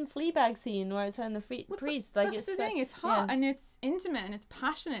that fucking Fleabag scene where it's her and the priest. Like, That's it's the so- thing. It's hot yeah. and it's intimate and it's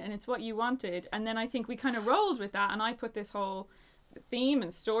passionate and it's what you wanted. And then I think we kind of rolled with that, and I put this whole theme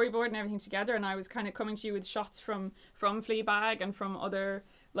and storyboard and everything together, and I was kind of coming to you with shots from Fleabag and from other,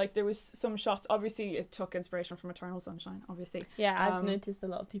 like there was some shots, obviously it took inspiration from Eternal Sunshine, obviously. Yeah, I've noticed a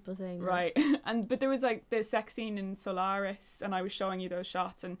lot of people saying that. Right. But there was like the sex scene in Solaris, and I was showing you those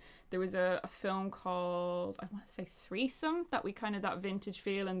shots, and there was a film called, I want to say Threesome, that we kind of, that vintage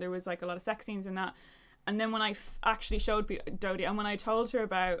feel, and there was like a lot of sex scenes in that. And then when I actually showed Dodie, and when I told her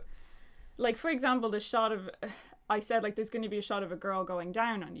about, like, for example, the shot of, I said, like, there's going to be a shot of a girl going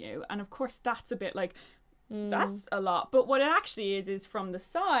down on you. And of course, that's a bit like, that's a lot. But what it actually is from the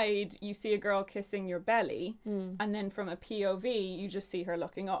side, you see a girl kissing your belly. And then from a POV, you just see her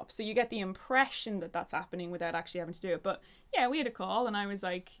looking up. So you get the impression that that's happening without actually having to do it. But yeah, we had a call, and I was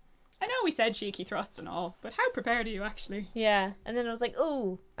like, I know we said cheeky thrusts and all, but how prepared are you actually? Yeah, and then I was like,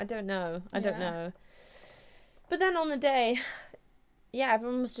 oh, I don't know. I don't Yeah. know. But then on the day, yeah,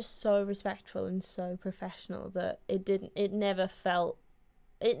 everyone was just so respectful and so professional that it never felt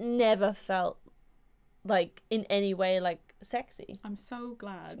like in any way like sexy. I'm so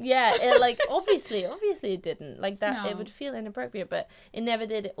glad. Yeah, it, like obviously it didn't like that. No. It would feel inappropriate, but it never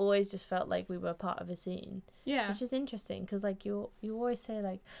did. It always just felt like we were part of a scene, Yeah. which is interesting because like you always say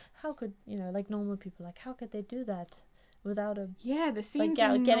like, how could like normal people, like how could they do that without a Yeah, the scenes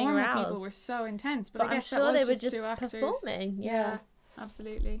getting in normal aroused. people were so intense, but But I I'm guess sure that was they were just just two actors performing. Yeah.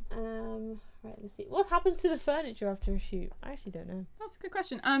 absolutely. Right, let's see. What happens to the furniture after a shoot? I actually don't know. That's a good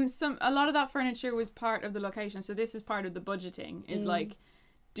question. A lot of that furniture was part of the location, so this is part of the budgeting. Is like,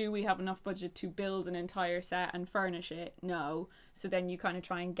 do we have enough budget to build an entire set and furnish it? No. So then you kind of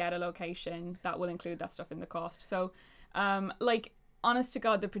try and get a location that will include that stuff in the cost. So, like, honest to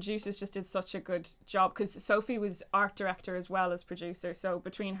God, the producers just did such a good job, because Sophie was art director as well as producer. So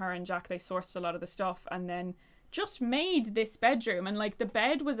between her and Jack, they sourced a lot of the stuff and then just made this bedroom. And like the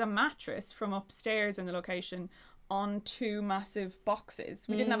bed was a mattress from upstairs in the location on two massive boxes.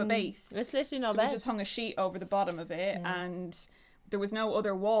 We didn't have a base. It's literally not So bad. we just hung a sheet over the bottom of it, Yeah. and there was no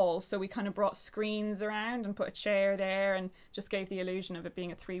other walls, so we kind of brought screens around and put a chair there and just gave the illusion of it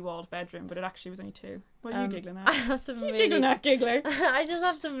being a 3-walled bedroom, but it actually was only 2. What are you giggling I at? have some You really... giggling at, giggler? I just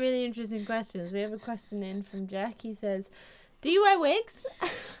have some really interesting questions. We have a question in from Jack. He says, do you wear wigs?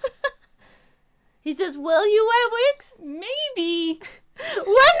 He says, will you wear wigs? Maybe.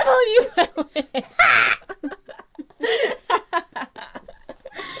 When will you wear wigs?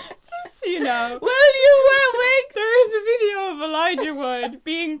 Just so you know. Will you wear wigs? There is a video of Elijah Wood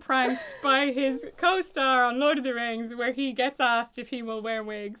being pranked by his co-star on Lord of the Rings, where he gets asked if he will wear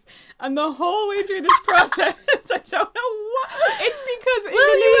wigs, and the whole way through this process, I don't know what. It's because in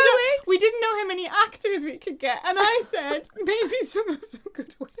Will the you lead wear up, wigs? we didn't know how many actors we could get, and I said maybe some of them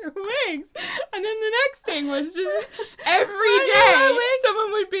could wear wigs, and then the next thing was just every Will you wear day wigs?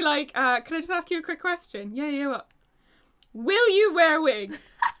 someone would be like, "Can I just ask you a quick question?" Yeah, what? Will you wear wigs?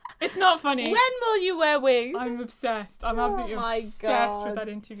 It's not funny. When will you wear wigs? I'm obsessed. I'm absolutely obsessed with that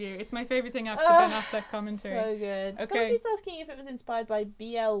interview. It's my favourite thing after the Ben Affleck commentary. So good. Okay. Someone keeps asking if it was inspired by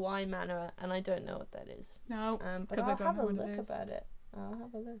BLY Manor, and I don't know what that is. No, but I'll have a look about it. I'll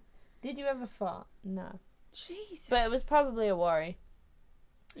have a look. Did you ever fart? No. Jesus. But it was probably a worry.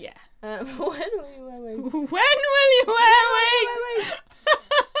 Yeah. When will you wear wigs? When will you wear wigs?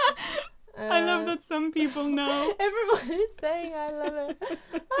 I love that some people know. Everyone is saying I love it.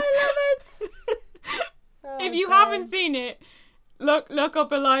 I love it. If you haven't seen it, look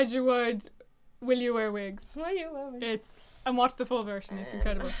up Elijah Wood. Will you wear wigs? Will you wear wigs? And watch the full version. It's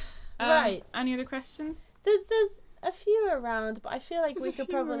incredible. Right. Any other questions? There's a few around, but I feel like we could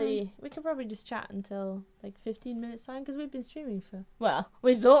probably just chat until like 15 minutes time because we've been streaming for. Well,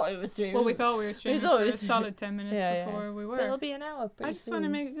 we thought we were streaming. Well, we thought we were streaming for a solid 10 minutes before we were. But it'll be an hour. I just want to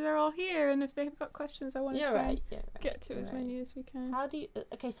make sure they're all here, and if they've got questions, I want to try and get to as many as we can. How do you?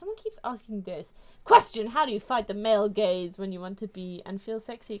 Okay, someone keeps asking this question: how do you fight the male gaze when you want to be and feel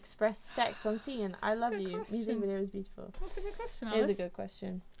sexy, express sex on scene? I love you. Question. Music video is beautiful. That's a good question, Alice. It is a good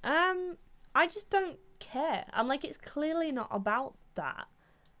question. I just don't care. I'm like, it's clearly not about that,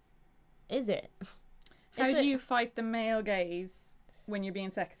 is it? How do you fight the male gaze when you're being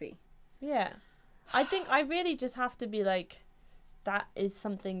sexy? Yeah. I think I really just have to be like, that is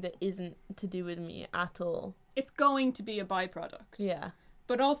something that isn't to do with me at all. It's going to be a byproduct. Yeah.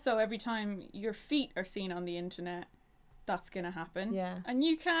 But also every time your feet are seen on the internet, that's going to happen. Yeah. And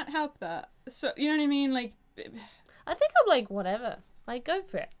you can't help that. So, you know what I mean? Like, I think I'm like, whatever. Like, go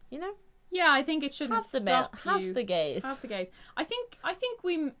for it, you know? Yeah, I think it shouldn't stop you. Have the gaze. Have the gaze. I think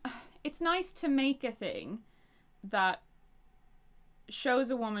it's nice to make a thing that shows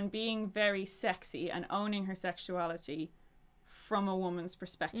a woman being very sexy and owning her sexuality from a woman's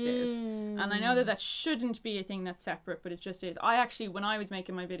perspective. And I know that shouldn't be a thing that's separate, but it just is. I actually, when I was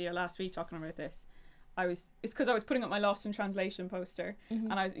making my video last week talking about this, it's because I was putting up my Lost in Translation poster,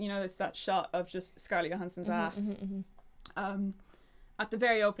 and I was, it's that shot of just Scarlett Johansson's ass. At the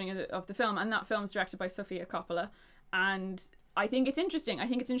very opening of the film, and that film's directed by Sofia Coppola, and I think it's interesting. I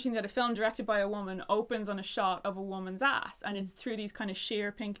think it's interesting that a film directed by a woman opens on a shot of a woman's ass, and it's through these kind of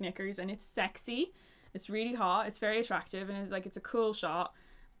sheer pink knickers, and it's sexy, it's really hot, it's very attractive, and it's a cool shot.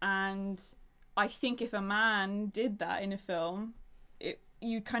 And I think if a man did that in a film,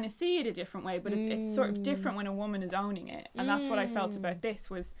 you kind of see it a different way, but it's sort of different when a woman is owning it, and that's what I felt about this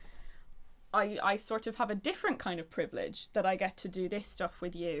was. I sort of have a different kind of privilege that I get to do this stuff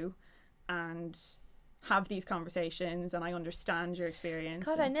with you and have these conversations, and I understand your experience.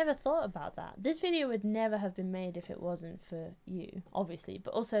 God, I never thought about that. This video would never have been made if it wasn't for you, obviously.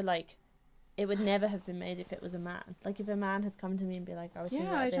 But also, like, it would never have been made if it was a man. Like, if a man had come to me and be like, I was thinking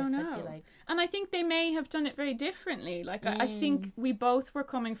about this, I'd be like... And I think they may have done it very differently. Like, I think we both were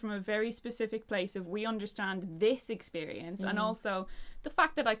coming from a very specific place of we understand this experience, and also the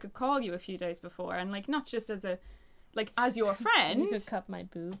fact that I could call you a few days before, and, like, not just as as your friend. You could cup my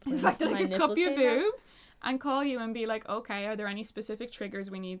boob. The fact that I could cup your boob and call you and be like, okay, are there any specific triggers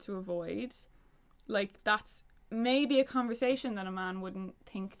we need to avoid? Like, that's maybe a conversation that a man wouldn't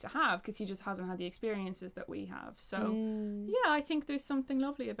think to have because he just hasn't had the experiences that we have. So yeah, I think there's something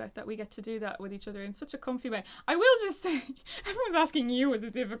lovely about that. We get to do that with each other in such a comfy way. I will just say, everyone's asking you, was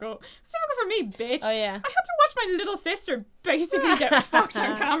it difficult? It's difficult for me, bitch. Oh yeah. I had to watch my little sister basically get fucked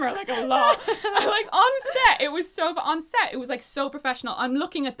on camera like a lot. On set, it was so professional. I'm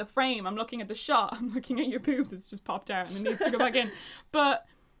looking at the frame, I'm looking at the shot, I'm looking at your boob that's just popped out and it needs to go back in. But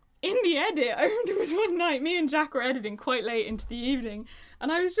in the edit, I remember there was one night, me and Jack were editing quite late into the evening,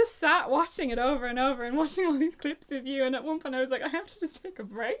 and I was just sat watching it over and over and watching all these clips of you, and at one point I was like, I have to just take a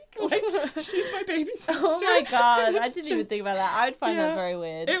break. Like, she's my baby sister. Oh my god, I didn't even think about that. I would find that very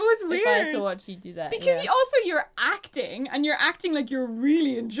weird. It was weird. If I had to watch you do that. Because you're acting, and you're acting like you're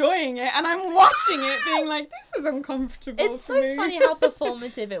really enjoying it, and I'm watching it being like, this is uncomfortable. It's so funny how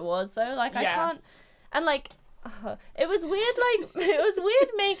performative it was, though. Like, I can't... And, like... it was weird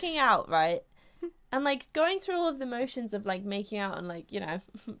making out, right? And like going through all of the motions of like making out and like,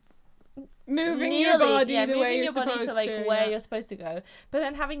 moving your body the moving way you're your body supposed to like to, where you're supposed to go, but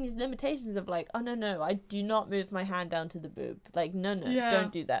then having these limitations of like, oh no, I do not move my hand down to the boob, like no,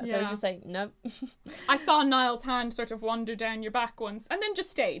 don't do that. So I was just like, nope. I saw Niall's hand sort of wander down your back once and then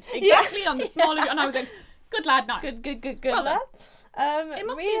just stayed exactly on the small of you, and I was like, good lad, Niall. Good well lad. It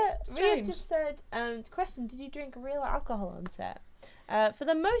must be strange. Rhea just said, question, did you drink real alcohol on set? For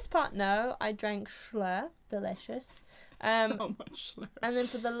the most part, no. I drank Schlur, delicious. So much Schlur. And then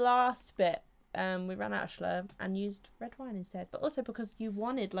for the last bit, we ran out of Schlur and used red wine instead. But also because you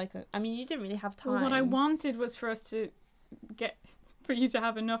wanted you didn't really have time. Well, what I wanted was for us to get for you to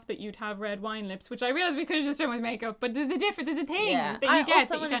have enough that you'd have red wine lips, which I realised we could have just done with makeup, but there's a thing Yeah, that you I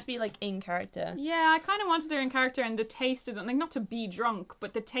get. also want to be like in character. Yeah, I kind of wanted her in character, and the taste of, like, not to be drunk,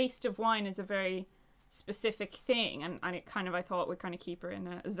 but the taste of wine is a very specific thing, and it kind of, I thought would kind of keep her in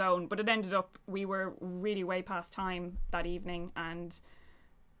a zone, but it ended up, we were really way past time that evening, and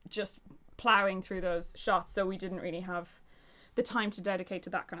just ploughing through those shots, so we didn't really have the time to dedicate to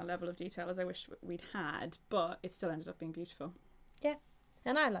that kind of level of detail as I wish we'd had, but it still ended up being beautiful. Yeah,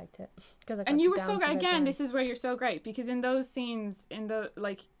 and I liked it because and you were so great again. This is where you're so great, because in those scenes,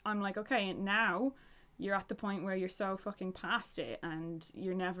 I'm like, okay, now you're at the point where you're so fucking past it, and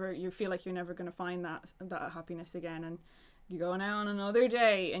you feel like you're never going to find that happiness again, and you go now on another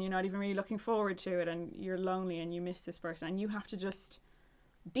day, and you're not even really looking forward to it, and you're lonely, and you miss this person, and you have to just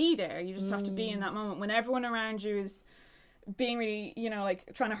be there. You just have to be in that moment when everyone around you is being really,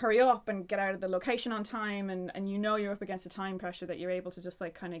 like, trying to hurry up and get out of the location on time, and you're up against a time pressure, that you're able to just,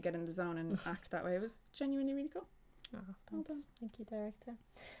 like, kind of get in the zone and act that way. It was genuinely really cool. Oh, well done. Thank you, director.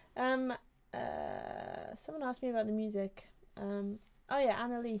 Someone asked me about the music. Oh yeah,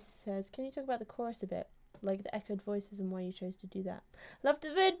 Annalise says, can you talk about the chorus a bit, like the echoed voices and why you chose to do that? Loved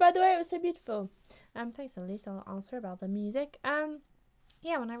the vid, by the way, it was so beautiful. Thanks, Annalise. I'll answer about the music.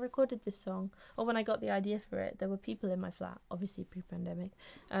 Yeah, when I recorded this song, or when I got the idea for it, there were people in my flat, obviously pre-pandemic,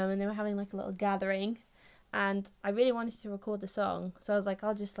 and they were having like a little gathering, and I really wanted to record the song, so I was like,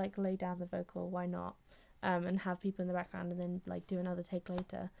 I'll just like lay down the vocal, why not, and have people in the background, and then like do another take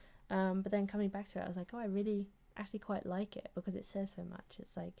later. But then coming back to it, I was like, oh, I really actually quite like it, because it says so much.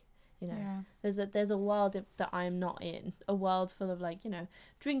 It's like, there's a world that I'm not in, a world full of, like,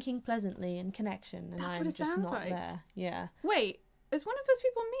 drinking pleasantly and connection, and I'm just not there. Yeah. Wait. Is one of those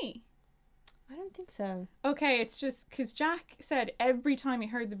people me? I don't think so. Okay, it's just because Jack said every time he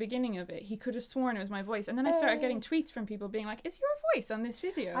heard the beginning of it, he could have sworn it was my voice. And then I started getting tweets from people being like, is your voice on this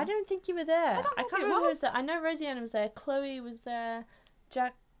video? I don't think you were there. I can't remember who was there. I know Rosanna was there. Chloe was there.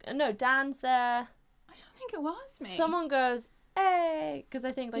 Dan's there. I don't think it was me. Someone goes, hey! Because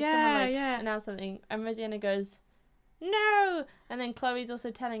I think someone announced something. And Rosanna goes, no! And then Chloe's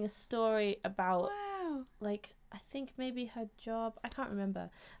also telling a story about, I think maybe her job. I can't remember.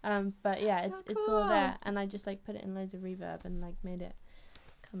 But yeah, it's all there, and I just like put it in loads of reverb and like made it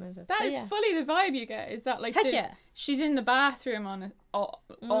come over. That is fully the vibe you get. Is that like she's in the bathroom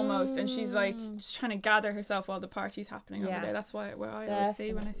almost, and she's like just trying to gather herself while the party's happening over there. That's where I always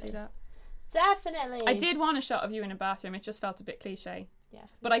see when I see that. Definitely. I did want a shot of you in a bathroom. It just felt a bit cliche. Yeah.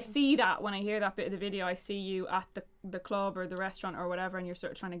 But I see that when I hear that bit of the video, I see you at the club or the restaurant or whatever, and you're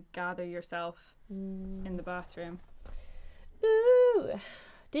sort of trying to gather yourself in the bathroom. Ooh.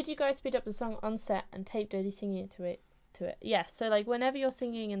 Did you guys speed up the song on set and tape Dodie singing to it? Yes. So like whenever you're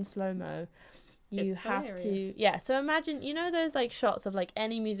singing in slow-mo, you have to... Yeah, so imagine, those like shots of like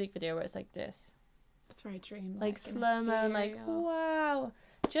any music video where it's like this. It's very dreamlike. Like slow-mo, like, wow.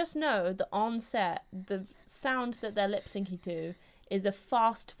 Just know that on set, the sound that they're lip-syncing to is a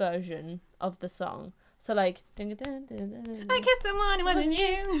fast version of the song. So like, I kissed someone who wasn't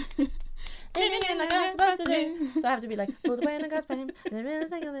you. Living in like I'm supposed to do. So I have to be like, all the way in the God's by him. It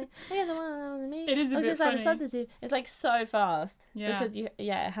is a bit funny. It's like so fast. Yeah. Because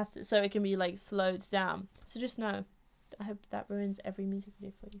it has to, so it can be like slowed down. So just know, I hope that ruins every music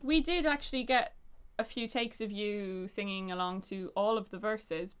video for you. We did actually get a few takes of you singing along to all of the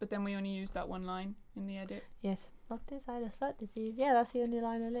verses, but then we only used that one line in the edit. Yes. Lock this, I just slut this Eve. Yeah, that's the only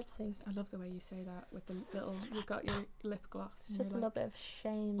line of lip sync. I love the way you say that with the little, you've got your lip gloss. It's just a little bit of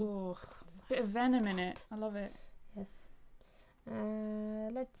shame. Oh, bit of venom in it. I love it. Yes.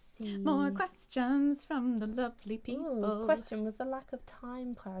 Let's see. More questions from the lovely people. Question: was the lack of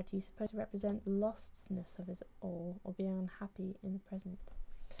time clarity supposed to represent the lostness of it all, or being unhappy in the present?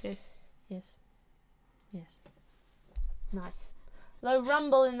 Yes. Yes. Yes. Nice. Low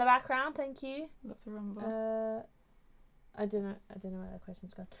rumble in the background, thank you. Lots of rumble. I don't know where that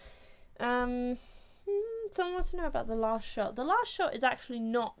question's gone. Someone wants to know about the last shot. The last shot is actually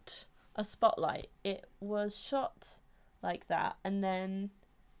not a spotlight. It was shot like that, and then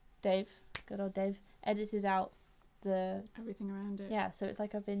Dave, good old Dave, edited out everything around it. Yeah, so it's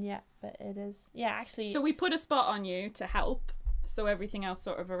like a vignette, but it is actually. So we put a spot on you to help, so everything else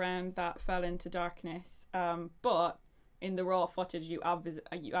sort of around that fell into darkness. But in the raw footage, you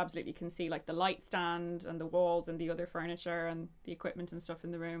absolutely can see like the light stand and the walls and the other furniture and the equipment and stuff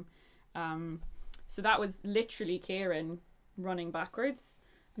in the room. So that was literally Kieran running backwards.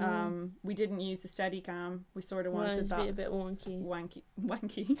 We didn't use the Steadicam. We sort of wanted that a bit wonky wonky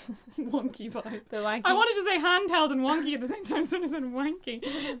vibe. The wanky. I wanted to say handheld and wonky at the same time, so I said wanky.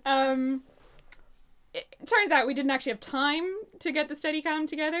 it turns out we didn't actually have time to get the Steadicam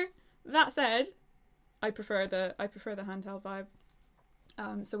together. That said, I prefer the handheld vibe.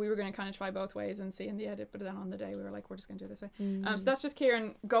 So we were going to kind of try both ways and see in the edit, but then on the day we were like, we're just going to do it this way. So that's just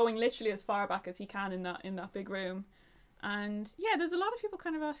Kieran going literally as far back as he can in that big room. And yeah, there's a lot of people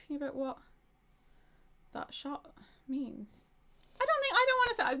kind of asking about what that shot means. I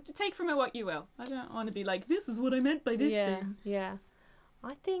don't want to say, take from it what you will. I don't want to be like, this is what I meant by this thing. Yeah.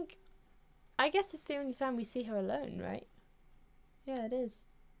 I guess it's the only time we see her alone, right? Yeah, it is.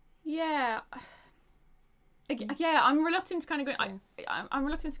 Yeah. Yeah, I'm reluctant to kind of go. I'm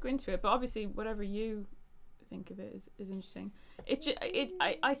reluctant to go into it, but obviously, whatever you think of it is interesting.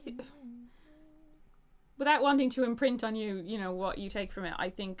 I think, without wanting to imprint on you, you know, what you take from it. I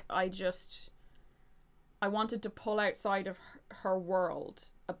think I wanted to pull outside of her world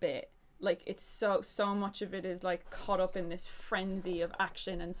a bit. Like, it's so much of it is like caught up in this frenzy of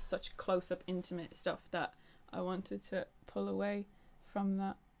action and such close-up intimate stuff that I wanted to pull away from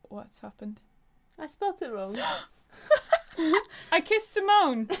that. What's happened? I spelled it wrong. I kissed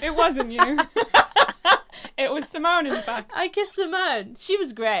Simone. It wasn't you. It was Simone, in fact. I kissed Simone. She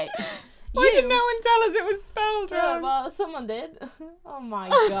was great. Why did no one tell us it was spelled wrong? Well, someone did. Oh my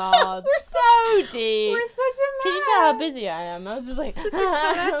god. We're so deep. We're such a mess. Can you tell how busy I am? I was just like, such a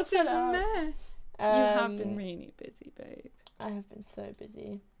collective mess. You have been really busy, babe. I have been so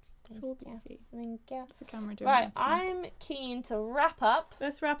busy. So busy. Thank you. What's the camera doing? Right, I'm keen to wrap up.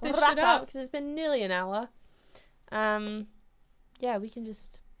 Let's wrap this shit up because it's been nearly an hour. Yeah, we can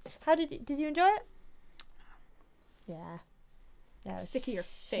just. How did you enjoy it? Yeah. Yeah, sick of your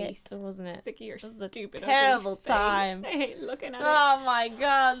face, wasn't it? Sick of your stupid, terrible time. I hate looking at it. Oh my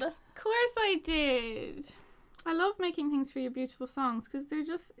god. Of course I did. I love making things for your beautiful songs because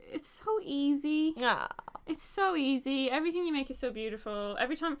it's so easy. Ah. It's so easy. Everything you make is so beautiful.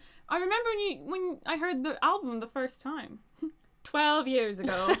 Every time I remember when I heard the album the first time. 12 years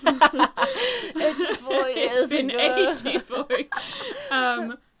ago. It's 4 years It's been ago.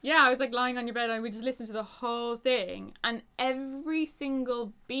 84. Yeah, I was like lying on your bed and we just listened to the whole thing, and every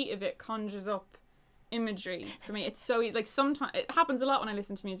single beat of it conjures up imagery for me. It's so like sometimes it happens a lot when I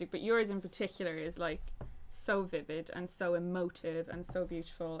listen to music, but yours in particular is like so vivid and so emotive and so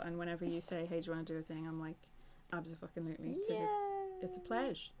beautiful. And whenever you say, "Hey, do you want to do a thing?" I'm like, absolutely, because it's a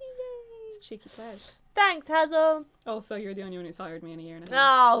pleasure. It's a cheeky pleasure. Thanks, Hazel. Also, you're the only one who's hired me in a year and a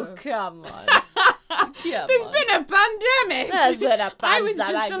half. Oh, so. Come on. There's been a pandemic. There's been a pandemic. I was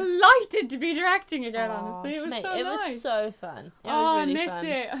just delighted to be directing again, honestly. It was so it nice. was so fun. It was really fun. I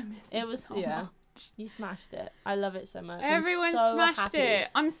miss it. It was so much. You smashed it. I love it so much. Everyone smashed it.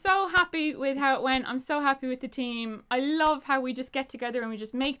 I'm so happy with how it went. I'm so happy with the team. I love how we just get together and we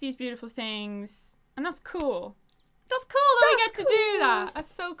just make these beautiful things. And that's cool. That's cool that we get to do that.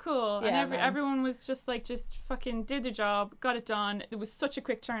 That's so cool. Yeah, and everyone was just fucking did their job, got it done. It was such a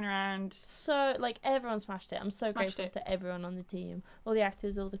quick turnaround. So, everyone smashed it. I'm so grateful to everyone on the team. All the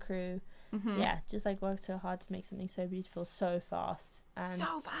actors, all the crew. Mm-hmm. Yeah, just worked so hard to make something so beautiful so fast. And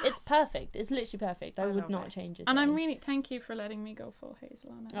so fast. It's perfect. It's literally perfect. I would not change it. And I'm really, thank you for letting me go full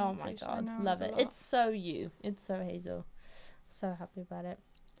Hazel on it. Oh my god, love it. It's so you. It's so Hazel. So happy about it.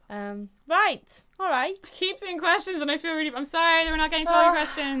 Right. All right. I keep seeing questions and I feel really... I'm sorry that we're not getting to all your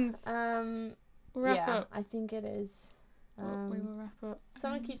questions. Wrap up. I think it is. We will wrap up.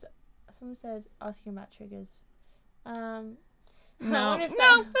 Someone said asking about triggers. No, let's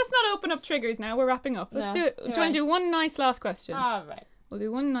not open up triggers now. We're wrapping up. Let's do it. Do you want to do one nice last question? All right. We'll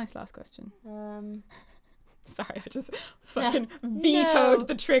do one nice last question. Sorry, I just fucking vetoed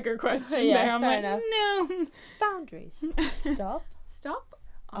the trigger question there. I'm like, enough. No. Boundaries. Stop.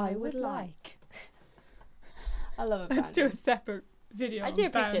 I would like. I love it. Let's do a separate video. I do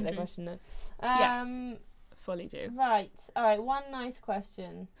appreciate that question though. Yes, fully do. Right. All right. One nice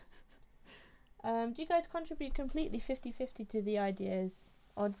question. Do you guys contribute completely 50-50 to the ideas,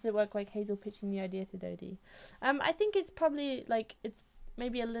 or does it work like Hazel pitching the idea to Dodie? I think it's probably it's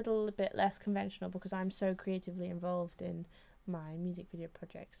maybe a little bit less conventional because I'm so creatively involved in my music video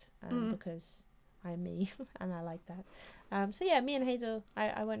projects, because I'm me and I like that. So yeah, me and Hazel,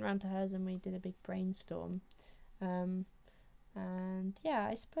 I went round to hers and we did a big brainstorm. And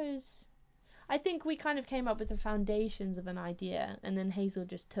yeah, I think we kind of came up with the foundations of an idea, and then Hazel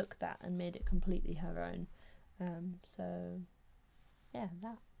just took that and made it completely her own. So yeah,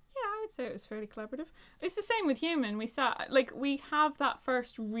 that. Yeah, I would say it was fairly collaborative. It's the same with Human. We sat, we have that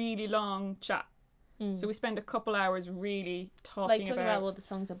first really long chat. So we spend a couple hours really talking about what the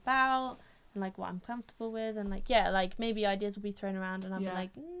song's about, and what I'm comfortable with, and maybe ideas will be thrown around and I'm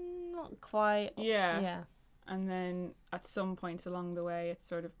not quite. Yeah. And then at some points along the way, it's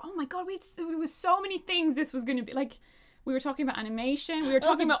sort of, oh my God, there was so many things this was going to be. Like, we were talking about animation. We were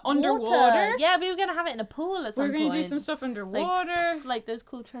talking about underwater. Yeah, we were going to have it in a pool at some point. We were going to do some stuff underwater. Like those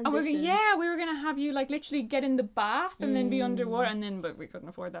cool transitions. And we were going to have you, like, literally get in the bath and then be underwater. But we couldn't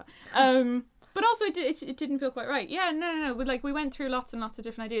afford that. But also it didn't feel quite right. Yeah, no. We went through lots and lots of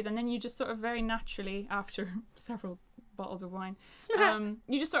different ideas. And then you just sort of very naturally, after several bottles of wine,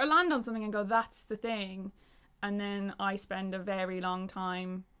 you just sort of land on something and go, that's the thing. And then I spend a very long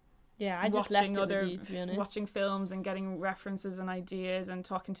time I just left it with you, to be honest. Watching films and getting references and ideas and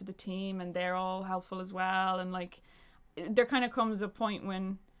talking to the team, and they're all helpful as well. And like, there kind of comes a point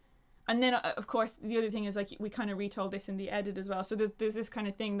when, and then of course the other thing is, like, we kind of retold this in the edit as well. So there's this kind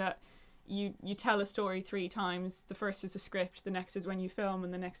of thing that you tell a story 3 times. The first is the script, the next is when you film,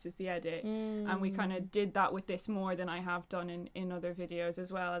 and the next is the edit. And we kind of did that with this more than I have done in other videos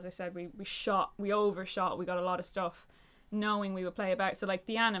as well. As I said, we overshot, we got a lot of stuff knowing we would play it back. So like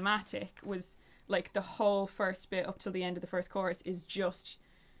the animatic was like the whole first bit up till the end of the first chorus is just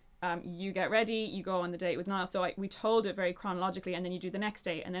you get ready, you go on the date with Niall. So we told it very chronologically, and then you do the next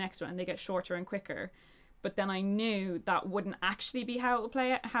date and the next one, and they get shorter and quicker. But then I knew that wouldn't actually be how it would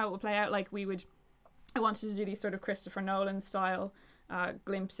play out. Like, I wanted to do these sort of Christopher Nolan style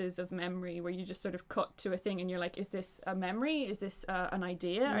glimpses of memory, where you just sort of cut to a thing and you're like, is this a memory? Is this an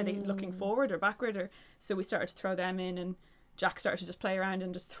idea? Are they looking forward or backward? So we started to throw them in, and Jack started to just play around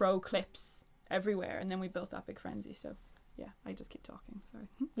and just throw clips everywhere, and then we built that big frenzy. So yeah, I just keep talking, sorry.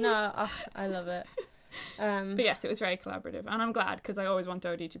 No, I love it. But yes, it was very collaborative, and I'm glad, because I always want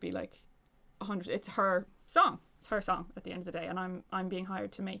Dodie to be like 100. It's her song at the end of the day, and I'm being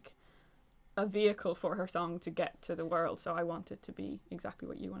hired to make a vehicle for her song to get to the world. So I want it to be exactly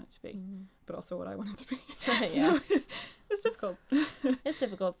what you want it to be, but also what I want it to be. Yeah. So, it's difficult. It's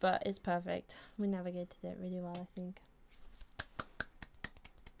difficult, but it's perfect. We navigated it really well, I think.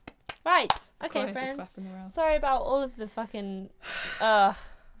 Right. Okay, friends. Sorry about all of the fucking I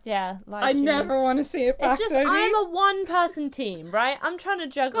never want to see it back. It's just, I'm a one-person team, right? I'm trying to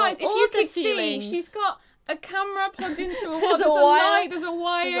juggle all if you the could feelings. see, she's got a camera plugged into a wall. There's a light, there's a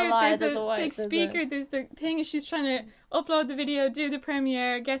wire, there's a big speaker, there's the thing. She's trying to upload the video, do the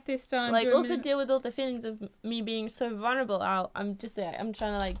premiere, get this done. Like, also deal with all the feelings of me being so vulnerable out. I'm trying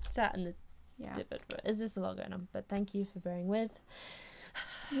to, like, sat in the dip it. But it's just a lot going on. But thank you for bearing with.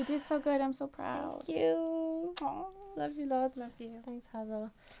 You did so good. I'm so proud. Thank you. Aww. Love you lots. Love you. Thanks,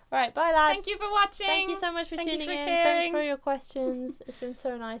 Hazel. Right, bye, lads. Thank you for watching. Thank you so much for tuning in. Caring. Thanks for your questions. It's been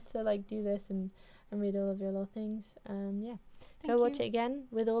so nice to, like, do this and read all of your little things. Go watch it again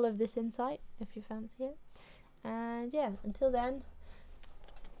with all of this insight if you fancy it. And yeah, until then,